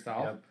 express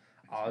yourself. Yep.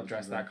 I'll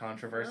address that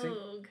controversy.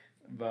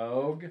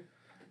 Vogue.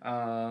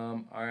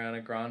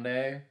 Ariana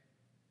Grande.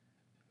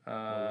 What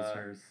was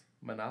hers?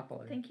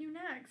 Monopoly. Thank you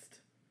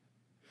next.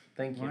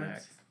 Thank you What?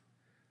 next.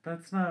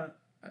 That's not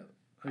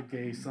a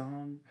gay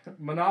song.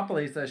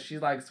 Monopoly says she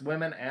likes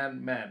women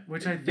and men.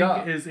 Which I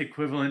think is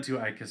equivalent to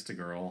I Kissed a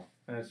Girl.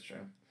 That's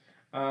true.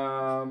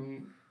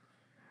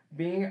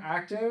 Being an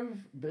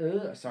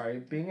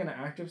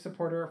active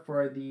supporter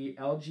for the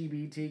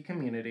LGBT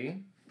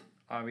community,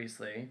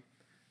 obviously.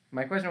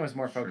 My question was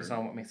more focused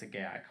on what makes a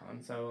gay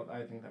icon, so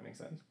I think that makes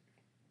sense.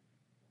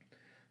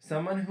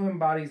 Someone who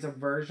embodies a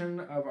version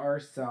of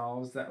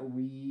ourselves that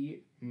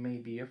we may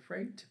be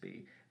afraid to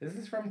be. This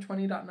is from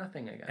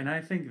 20.nothing again. And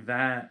I think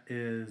that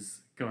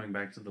is, going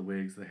back to the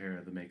wigs, the hair,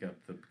 the makeup,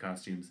 the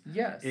costumes,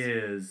 yes.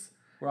 is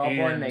we're all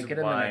born naked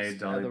and why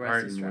Dolly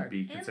Parton would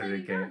be and considered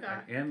Lady gay.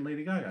 Gaga. And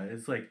Lady Gaga.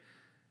 It's like,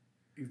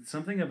 it's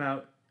something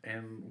about,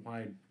 and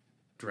why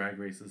Drag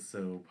Race is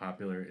so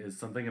popular, is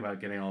something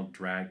about getting all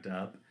dragged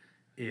up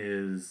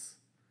is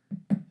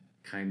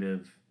kind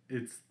of,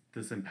 it's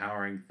this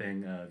empowering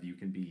thing of you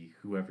can be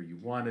whoever you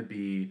want to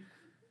be.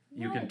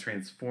 You can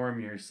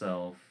transform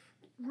yourself.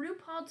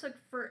 RuPaul took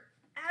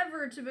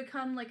forever to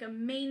become like a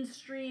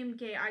mainstream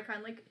gay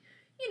icon. Like,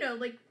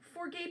 like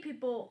for gay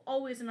people,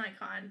 always an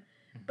icon.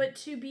 But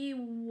to be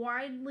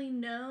widely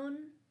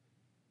known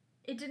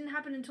it didn't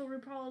happen until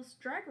RuPaul's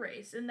Drag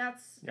Race, and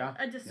that's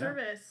a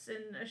disservice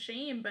and a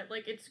shame. But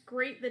like, it's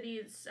great that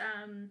he's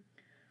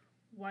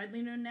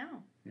widely known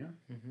now. Yeah.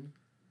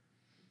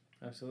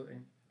 Absolutely.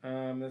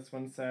 This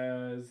one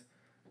says,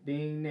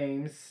 being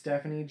named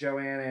Stephanie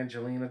Joanne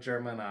Angelina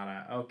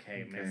Germanata.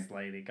 Okay, Miss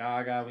Lady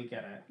Gaga, we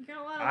get it. You got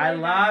a lot of I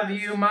love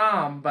you,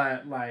 Mom,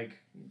 but like,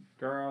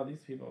 girl,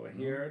 these people were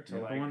here to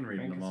like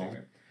reading them all.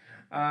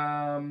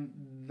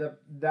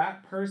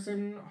 That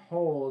person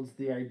holds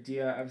the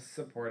idea of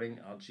supporting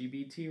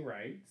LGBT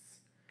rights.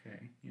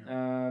 Okay.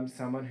 Yeah.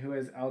 Someone who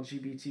is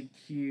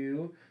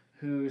LGBTQ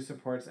who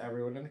supports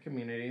everyone in the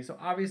community. So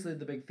obviously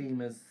the big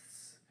theme is,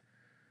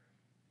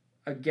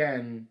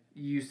 again,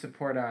 you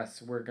support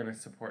us, we're gonna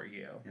support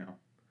you. Yeah.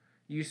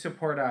 You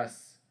support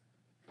us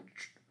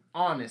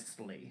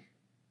honestly,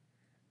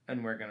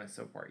 and we're gonna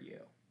support you.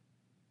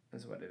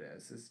 Is what it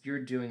is. Is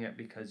you're doing it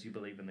because you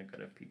believe in the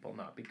good of people,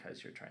 not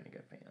because you're trying to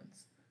get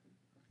fans.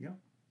 Yeah.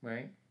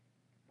 Right?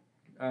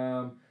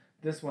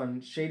 This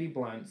one, Shady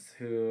Blunts,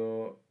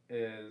 who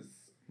is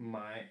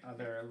my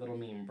other little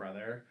meme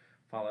brother.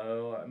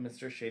 Follow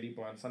Mr. Shady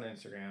Blunts on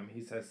Instagram.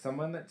 He says,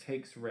 someone that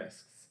takes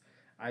risks,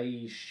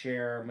 i.e.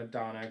 Cher,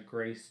 Madonna,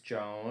 Grace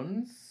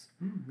Jones.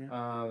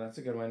 That's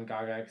a good one.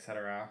 Gaga,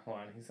 etc. Hold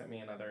on, he sent me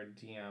another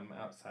DM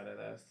outside of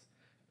this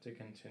to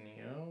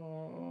continue.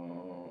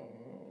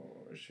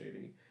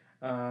 Shady.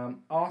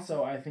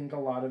 Also, I think a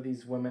lot of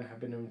these women have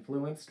been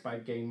influenced by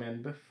gay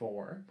men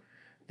before.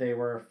 They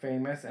were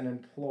famous and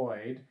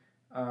employed.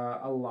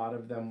 A lot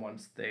of them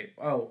once they...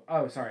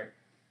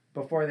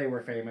 Before they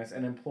were famous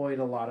and employed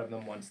a lot of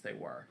them once they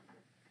were.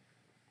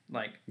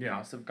 Like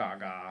House of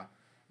Gaga,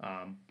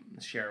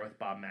 Cher with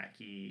Bob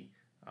Mackie,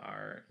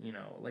 are,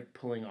 like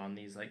pulling on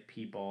these like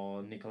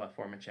people, Nicola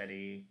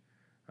Formichetti,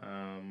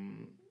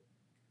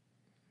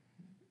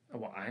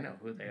 well, I know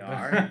who they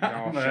are. They're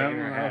all shaking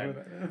their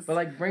head. But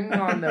like bringing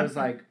on those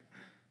like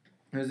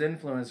those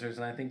influencers,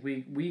 and I think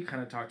we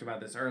kind of talked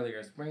about this earlier,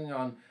 is bringing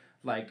on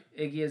like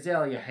Iggy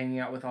Azalea hanging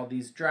out with all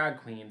these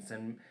drag queens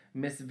and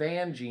Miss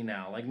Vanjie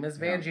now. Like Miss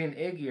Vanjie and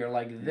Iggy are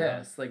like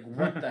this. Like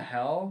what the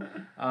hell?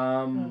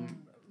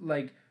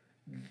 Like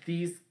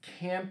these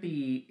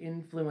campy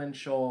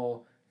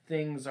influential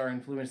things are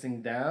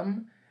influencing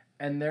them,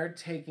 and they're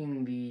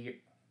taking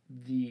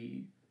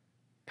the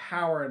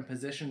power and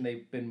position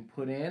they've been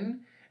put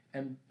in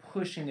and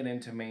pushing it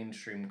into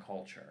mainstream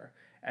culture,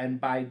 and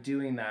by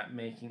doing that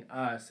making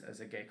us as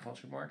a gay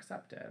culture more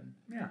accepted.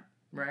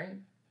 Right?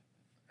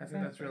 I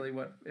think that's really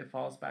what it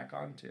falls back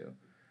onto,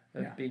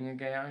 of being a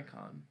gay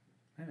icon.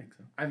 I think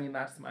so. I mean,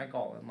 that's my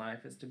goal in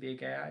life, is to be a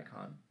gay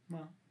icon.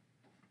 Well,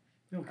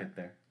 you'll get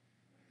there.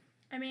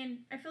 I mean,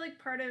 I feel like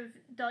part of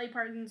Dolly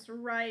Parton's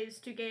rise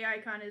to gay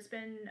icon has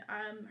been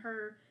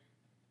her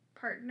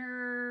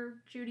partner,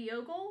 Judy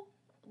Ogle.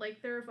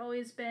 Like, there have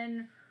always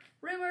been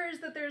rumors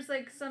that there's,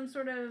 like, some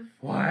sort of...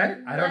 What?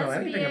 I don't know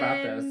anything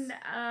about this.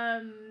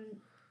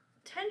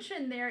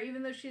 Tension there,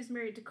 even though she's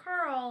married to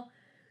Carl.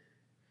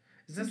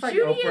 Is this like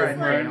Judy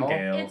Oprah and like,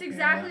 Gayle? It's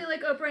exactly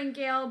like Oprah and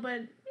Gayle,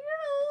 but,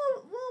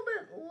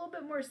 a little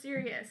bit more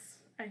serious,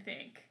 I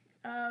think.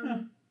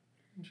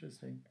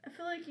 Interesting. I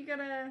feel like you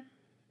gotta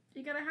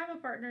have a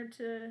partner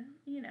to,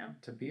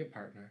 To be a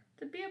partner.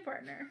 To be a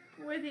partner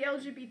with the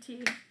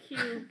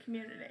LGBTQ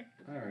community.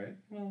 All right.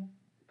 Well,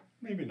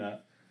 maybe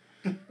not.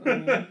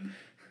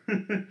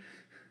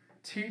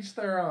 Teach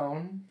their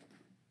own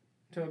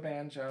to a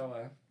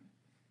banjo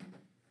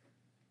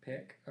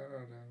pick. I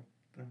don't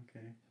know.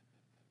 Okay.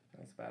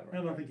 That's bad. I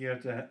don't think you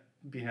have to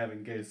be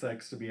having gay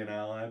sex to be an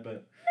ally,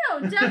 but... No,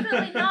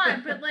 definitely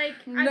not. But, like,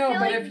 I feel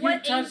like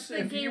what is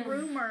the gay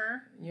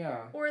rumor?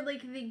 Yeah. Or,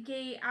 like, the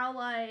gay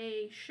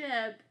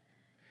allyship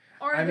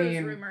are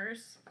those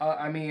rumors.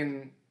 I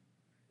mean,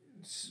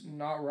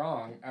 not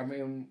wrong. I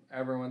mean,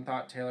 everyone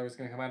thought Taylor was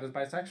going to come out as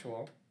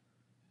bisexual.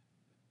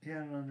 Yeah,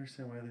 I don't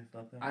understand why they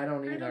thought that. I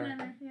don't either.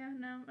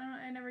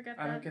 I never got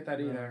that. I don't get that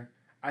either.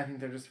 I think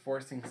they're just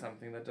forcing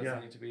something that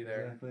doesn't need to be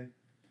there. Exactly.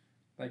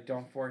 Like,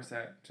 don't force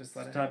it. Just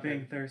let it Stop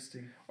being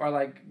thirsty. Or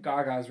like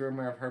Gaga's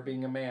rumor of her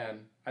being a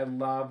man. I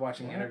love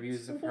watching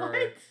interviews of her.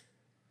 What?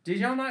 Did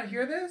y'all not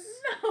hear this?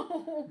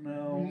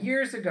 No.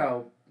 Years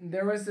ago,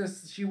 there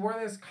was she wore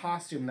this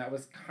costume that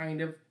was kind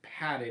of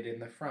padded in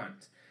the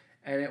front.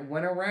 And it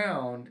went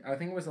around, I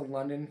think it was a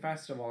London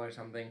festival or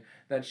something,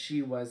 that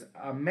she was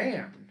a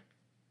man.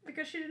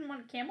 Because she didn't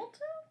want a camel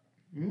toe?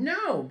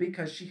 No,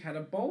 because she had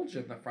a bulge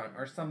in the front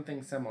or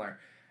something similar.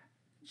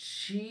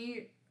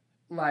 She,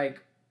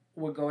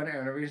 would go into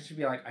interviews and she'd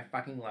be like, I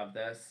fucking love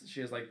this.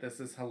 She was like,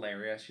 this is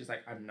hilarious. She's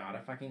like, I'm not a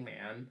fucking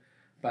man,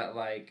 but,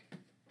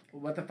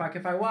 what the fuck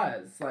if I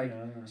was?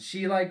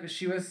 She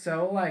was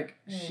so,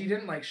 she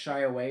didn't, shy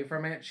away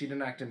from it. She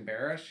didn't act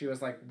embarrassed. She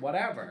was like,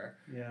 whatever.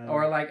 Yeah.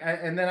 Or,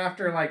 and then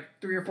after,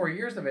 3 or 4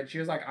 years of it, she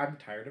was like, I'm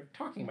tired of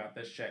talking about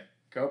this shit.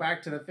 Go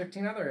back to the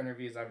 15 other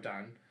interviews I've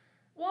done.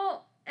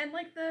 Well, And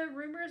like the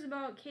rumors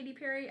about Katy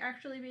Perry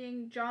actually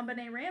being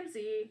JonBenet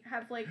Ramsey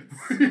have like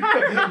Wait,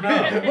 well,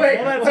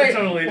 that's a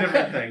totally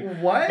different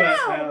thing. What?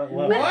 But,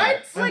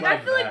 what? Like I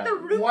feel like the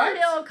rumor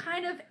mill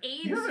kind of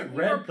aids you haven't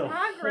your read the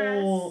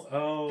progress.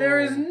 whole. There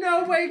is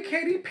no way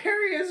Katy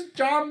Perry is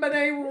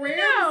JonBenet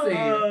Ramsey.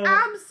 No,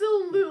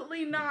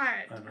 absolutely not.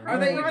 Are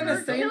they even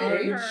the same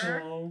age?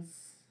 Her.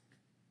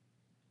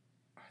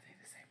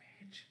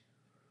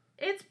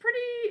 It's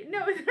pretty...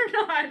 No, they're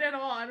not at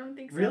all. I don't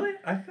think so. Really?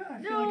 I feel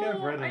like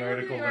I've read an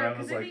article where I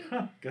was like,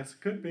 guess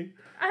it could be.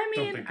 I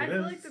mean, I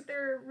feel like that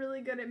they're really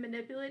good at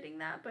manipulating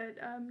that, but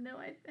no,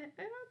 I don't think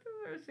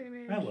they're the same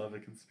age. I love a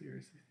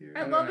conspiracy theory.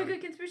 I love a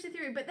good conspiracy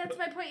theory, but that's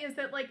my point is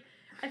that, like,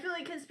 I feel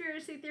like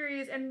conspiracy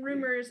theories and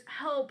rumors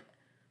help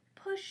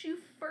push you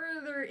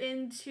further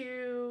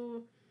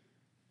into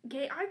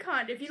gay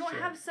icon. If you don't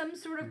have some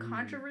sort of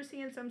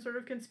controversy and some sort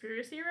of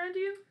conspiracy around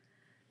you...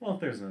 Well, if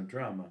there's no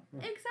drama.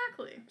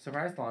 Exactly. I'm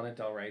surprised Lana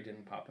Del Rey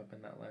didn't pop up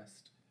in that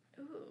list.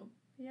 Ooh,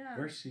 yeah.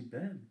 Where's she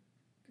been?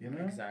 You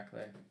know?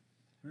 Exactly.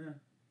 Yeah.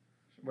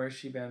 Where's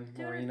she been,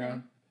 Do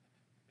Marina?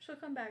 She'll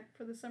come back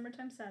for the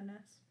Summertime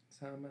Sadness.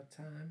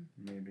 Summertime.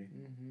 Maybe.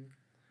 Mm-hmm.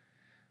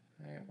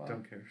 All right, well.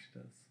 Don't care if she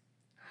does.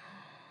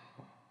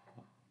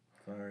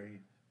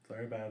 Sorry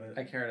about it.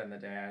 I cared in the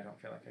day. I don't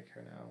feel like I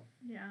care now.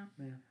 Yeah.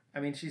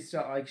 I mean, she's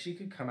still, like, she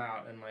could come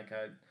out in,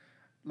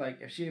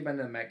 like, if she had been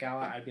to the Met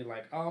Gala, I'd be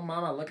like, oh,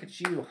 mama, look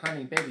at you,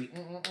 honey, baby,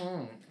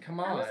 come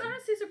on. I was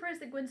honestly surprised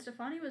that Gwen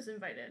Stefani was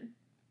invited.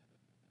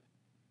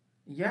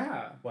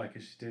 Yeah. Why?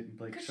 Because she dated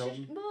Blake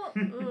Shelton?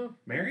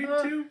 Married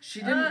to? She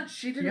didn't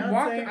fiance?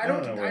 walk,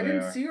 I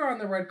didn't see her on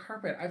the red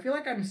carpet. I feel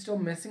like I'm still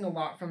missing a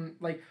lot from,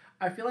 like,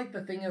 I feel like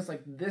the thing is,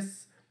 like,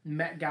 this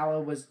Met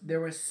Gala there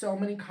was so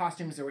many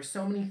costumes, there were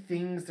so many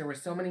things, there were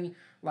so many,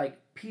 like,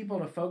 people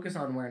to focus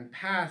on, where in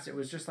past, it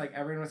was just, like,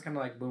 everyone was kind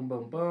of like, boom,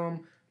 boom,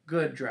 boom,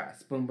 good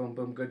dress, boom, boom,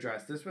 boom, good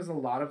dress. This was a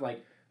lot of,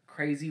 like,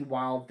 crazy,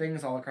 wild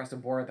things all across the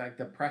board that, like,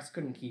 the press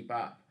couldn't keep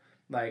up.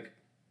 Like,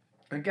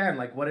 again,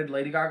 like, what did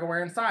Lady Gaga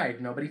wear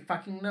inside? Nobody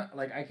fucking know.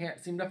 Like, I can't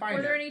seem to find it.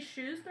 Were there any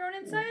shoes thrown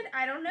inside?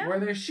 I don't know. Were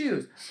there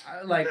shoes?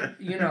 Like,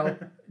 you know,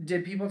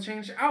 did people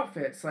change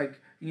outfits?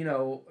 Like, you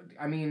know,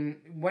 I mean,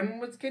 when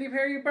was Katy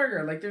Perry a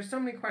burger? Like, there's so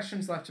many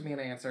questions left to be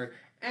unanswered.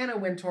 Anna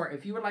Wintour,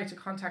 if you would like to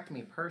contact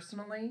me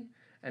personally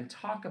and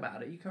talk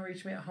about it, you can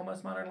reach me at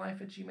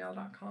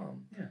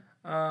homosmodernlife@gmail.com. Yeah.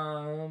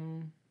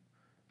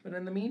 But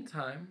in the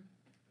meantime,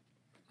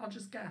 I'll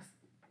just guess.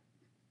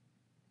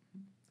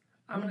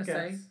 I'm going to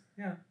say,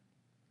 yeah,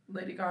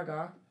 Lady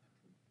Gaga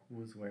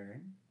was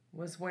wearing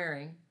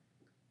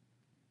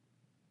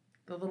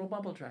the little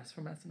bubble dress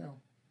from SNL.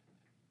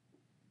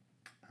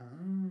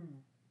 Oh.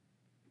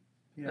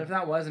 Yeah. And if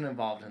that wasn't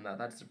involved in that,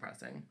 that's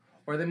depressing.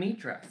 Or the meat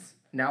dress.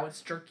 Now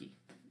it's jerky.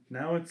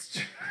 Now it's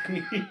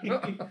jerky.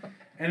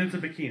 And it's a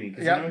bikini,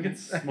 because yep. you know it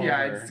gets smaller.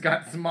 Yeah, it's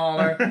got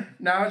smaller.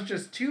 Now it's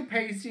just two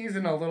pasties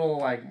and a little,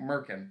 like,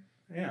 merkin.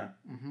 Yeah.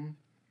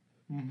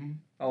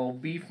 A little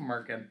beef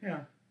merkin.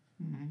 Yeah.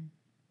 And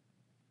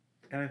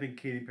I think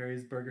Katy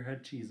Perry's burger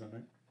had cheese on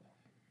it.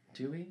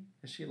 Do we?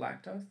 Is she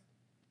lactose?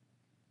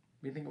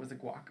 We think it was a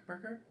guac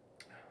burger?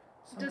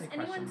 Does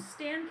anyone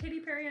stand Katy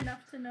Perry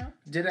enough to know?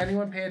 Did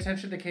anyone pay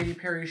attention to Katy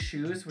Perry's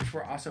shoes, which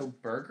were also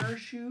burger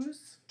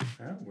shoes?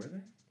 Oh, were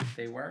they?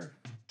 They were.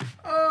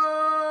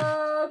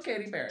 Oh,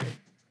 Katy Perry.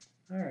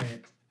 All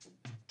right.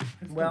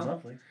 It's been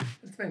lovely.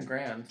 It's been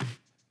grand.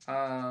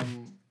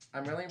 I'm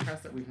really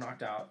impressed that we've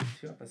knocked out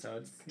 2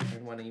 episodes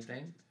in one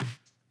evening.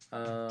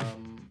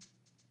 I'm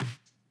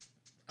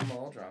a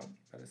little drunk,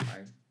 but it's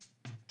fine.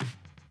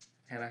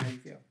 Hannah, how do you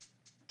feel?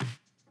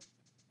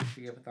 Should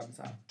you give a thumbs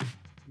up?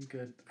 I'm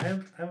good. I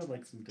would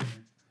like some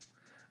dinner.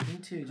 Me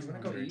too. Do you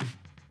want to go eat?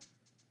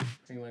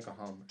 Or you want to go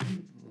home?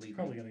 Leave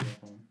Probably going to go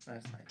home.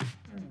 That's fine.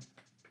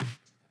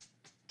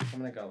 I'm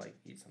going to go, like,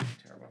 eat something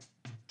terrible.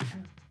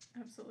 Yeah,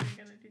 absolutely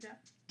going to do that.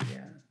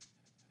 Yeah.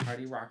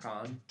 Party rock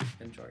on.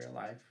 Enjoy your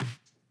life.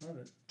 Love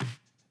it.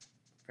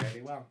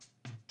 Fairly well.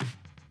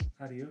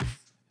 Adios.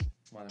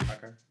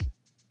 Motherfucker.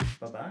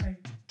 Bye-bye.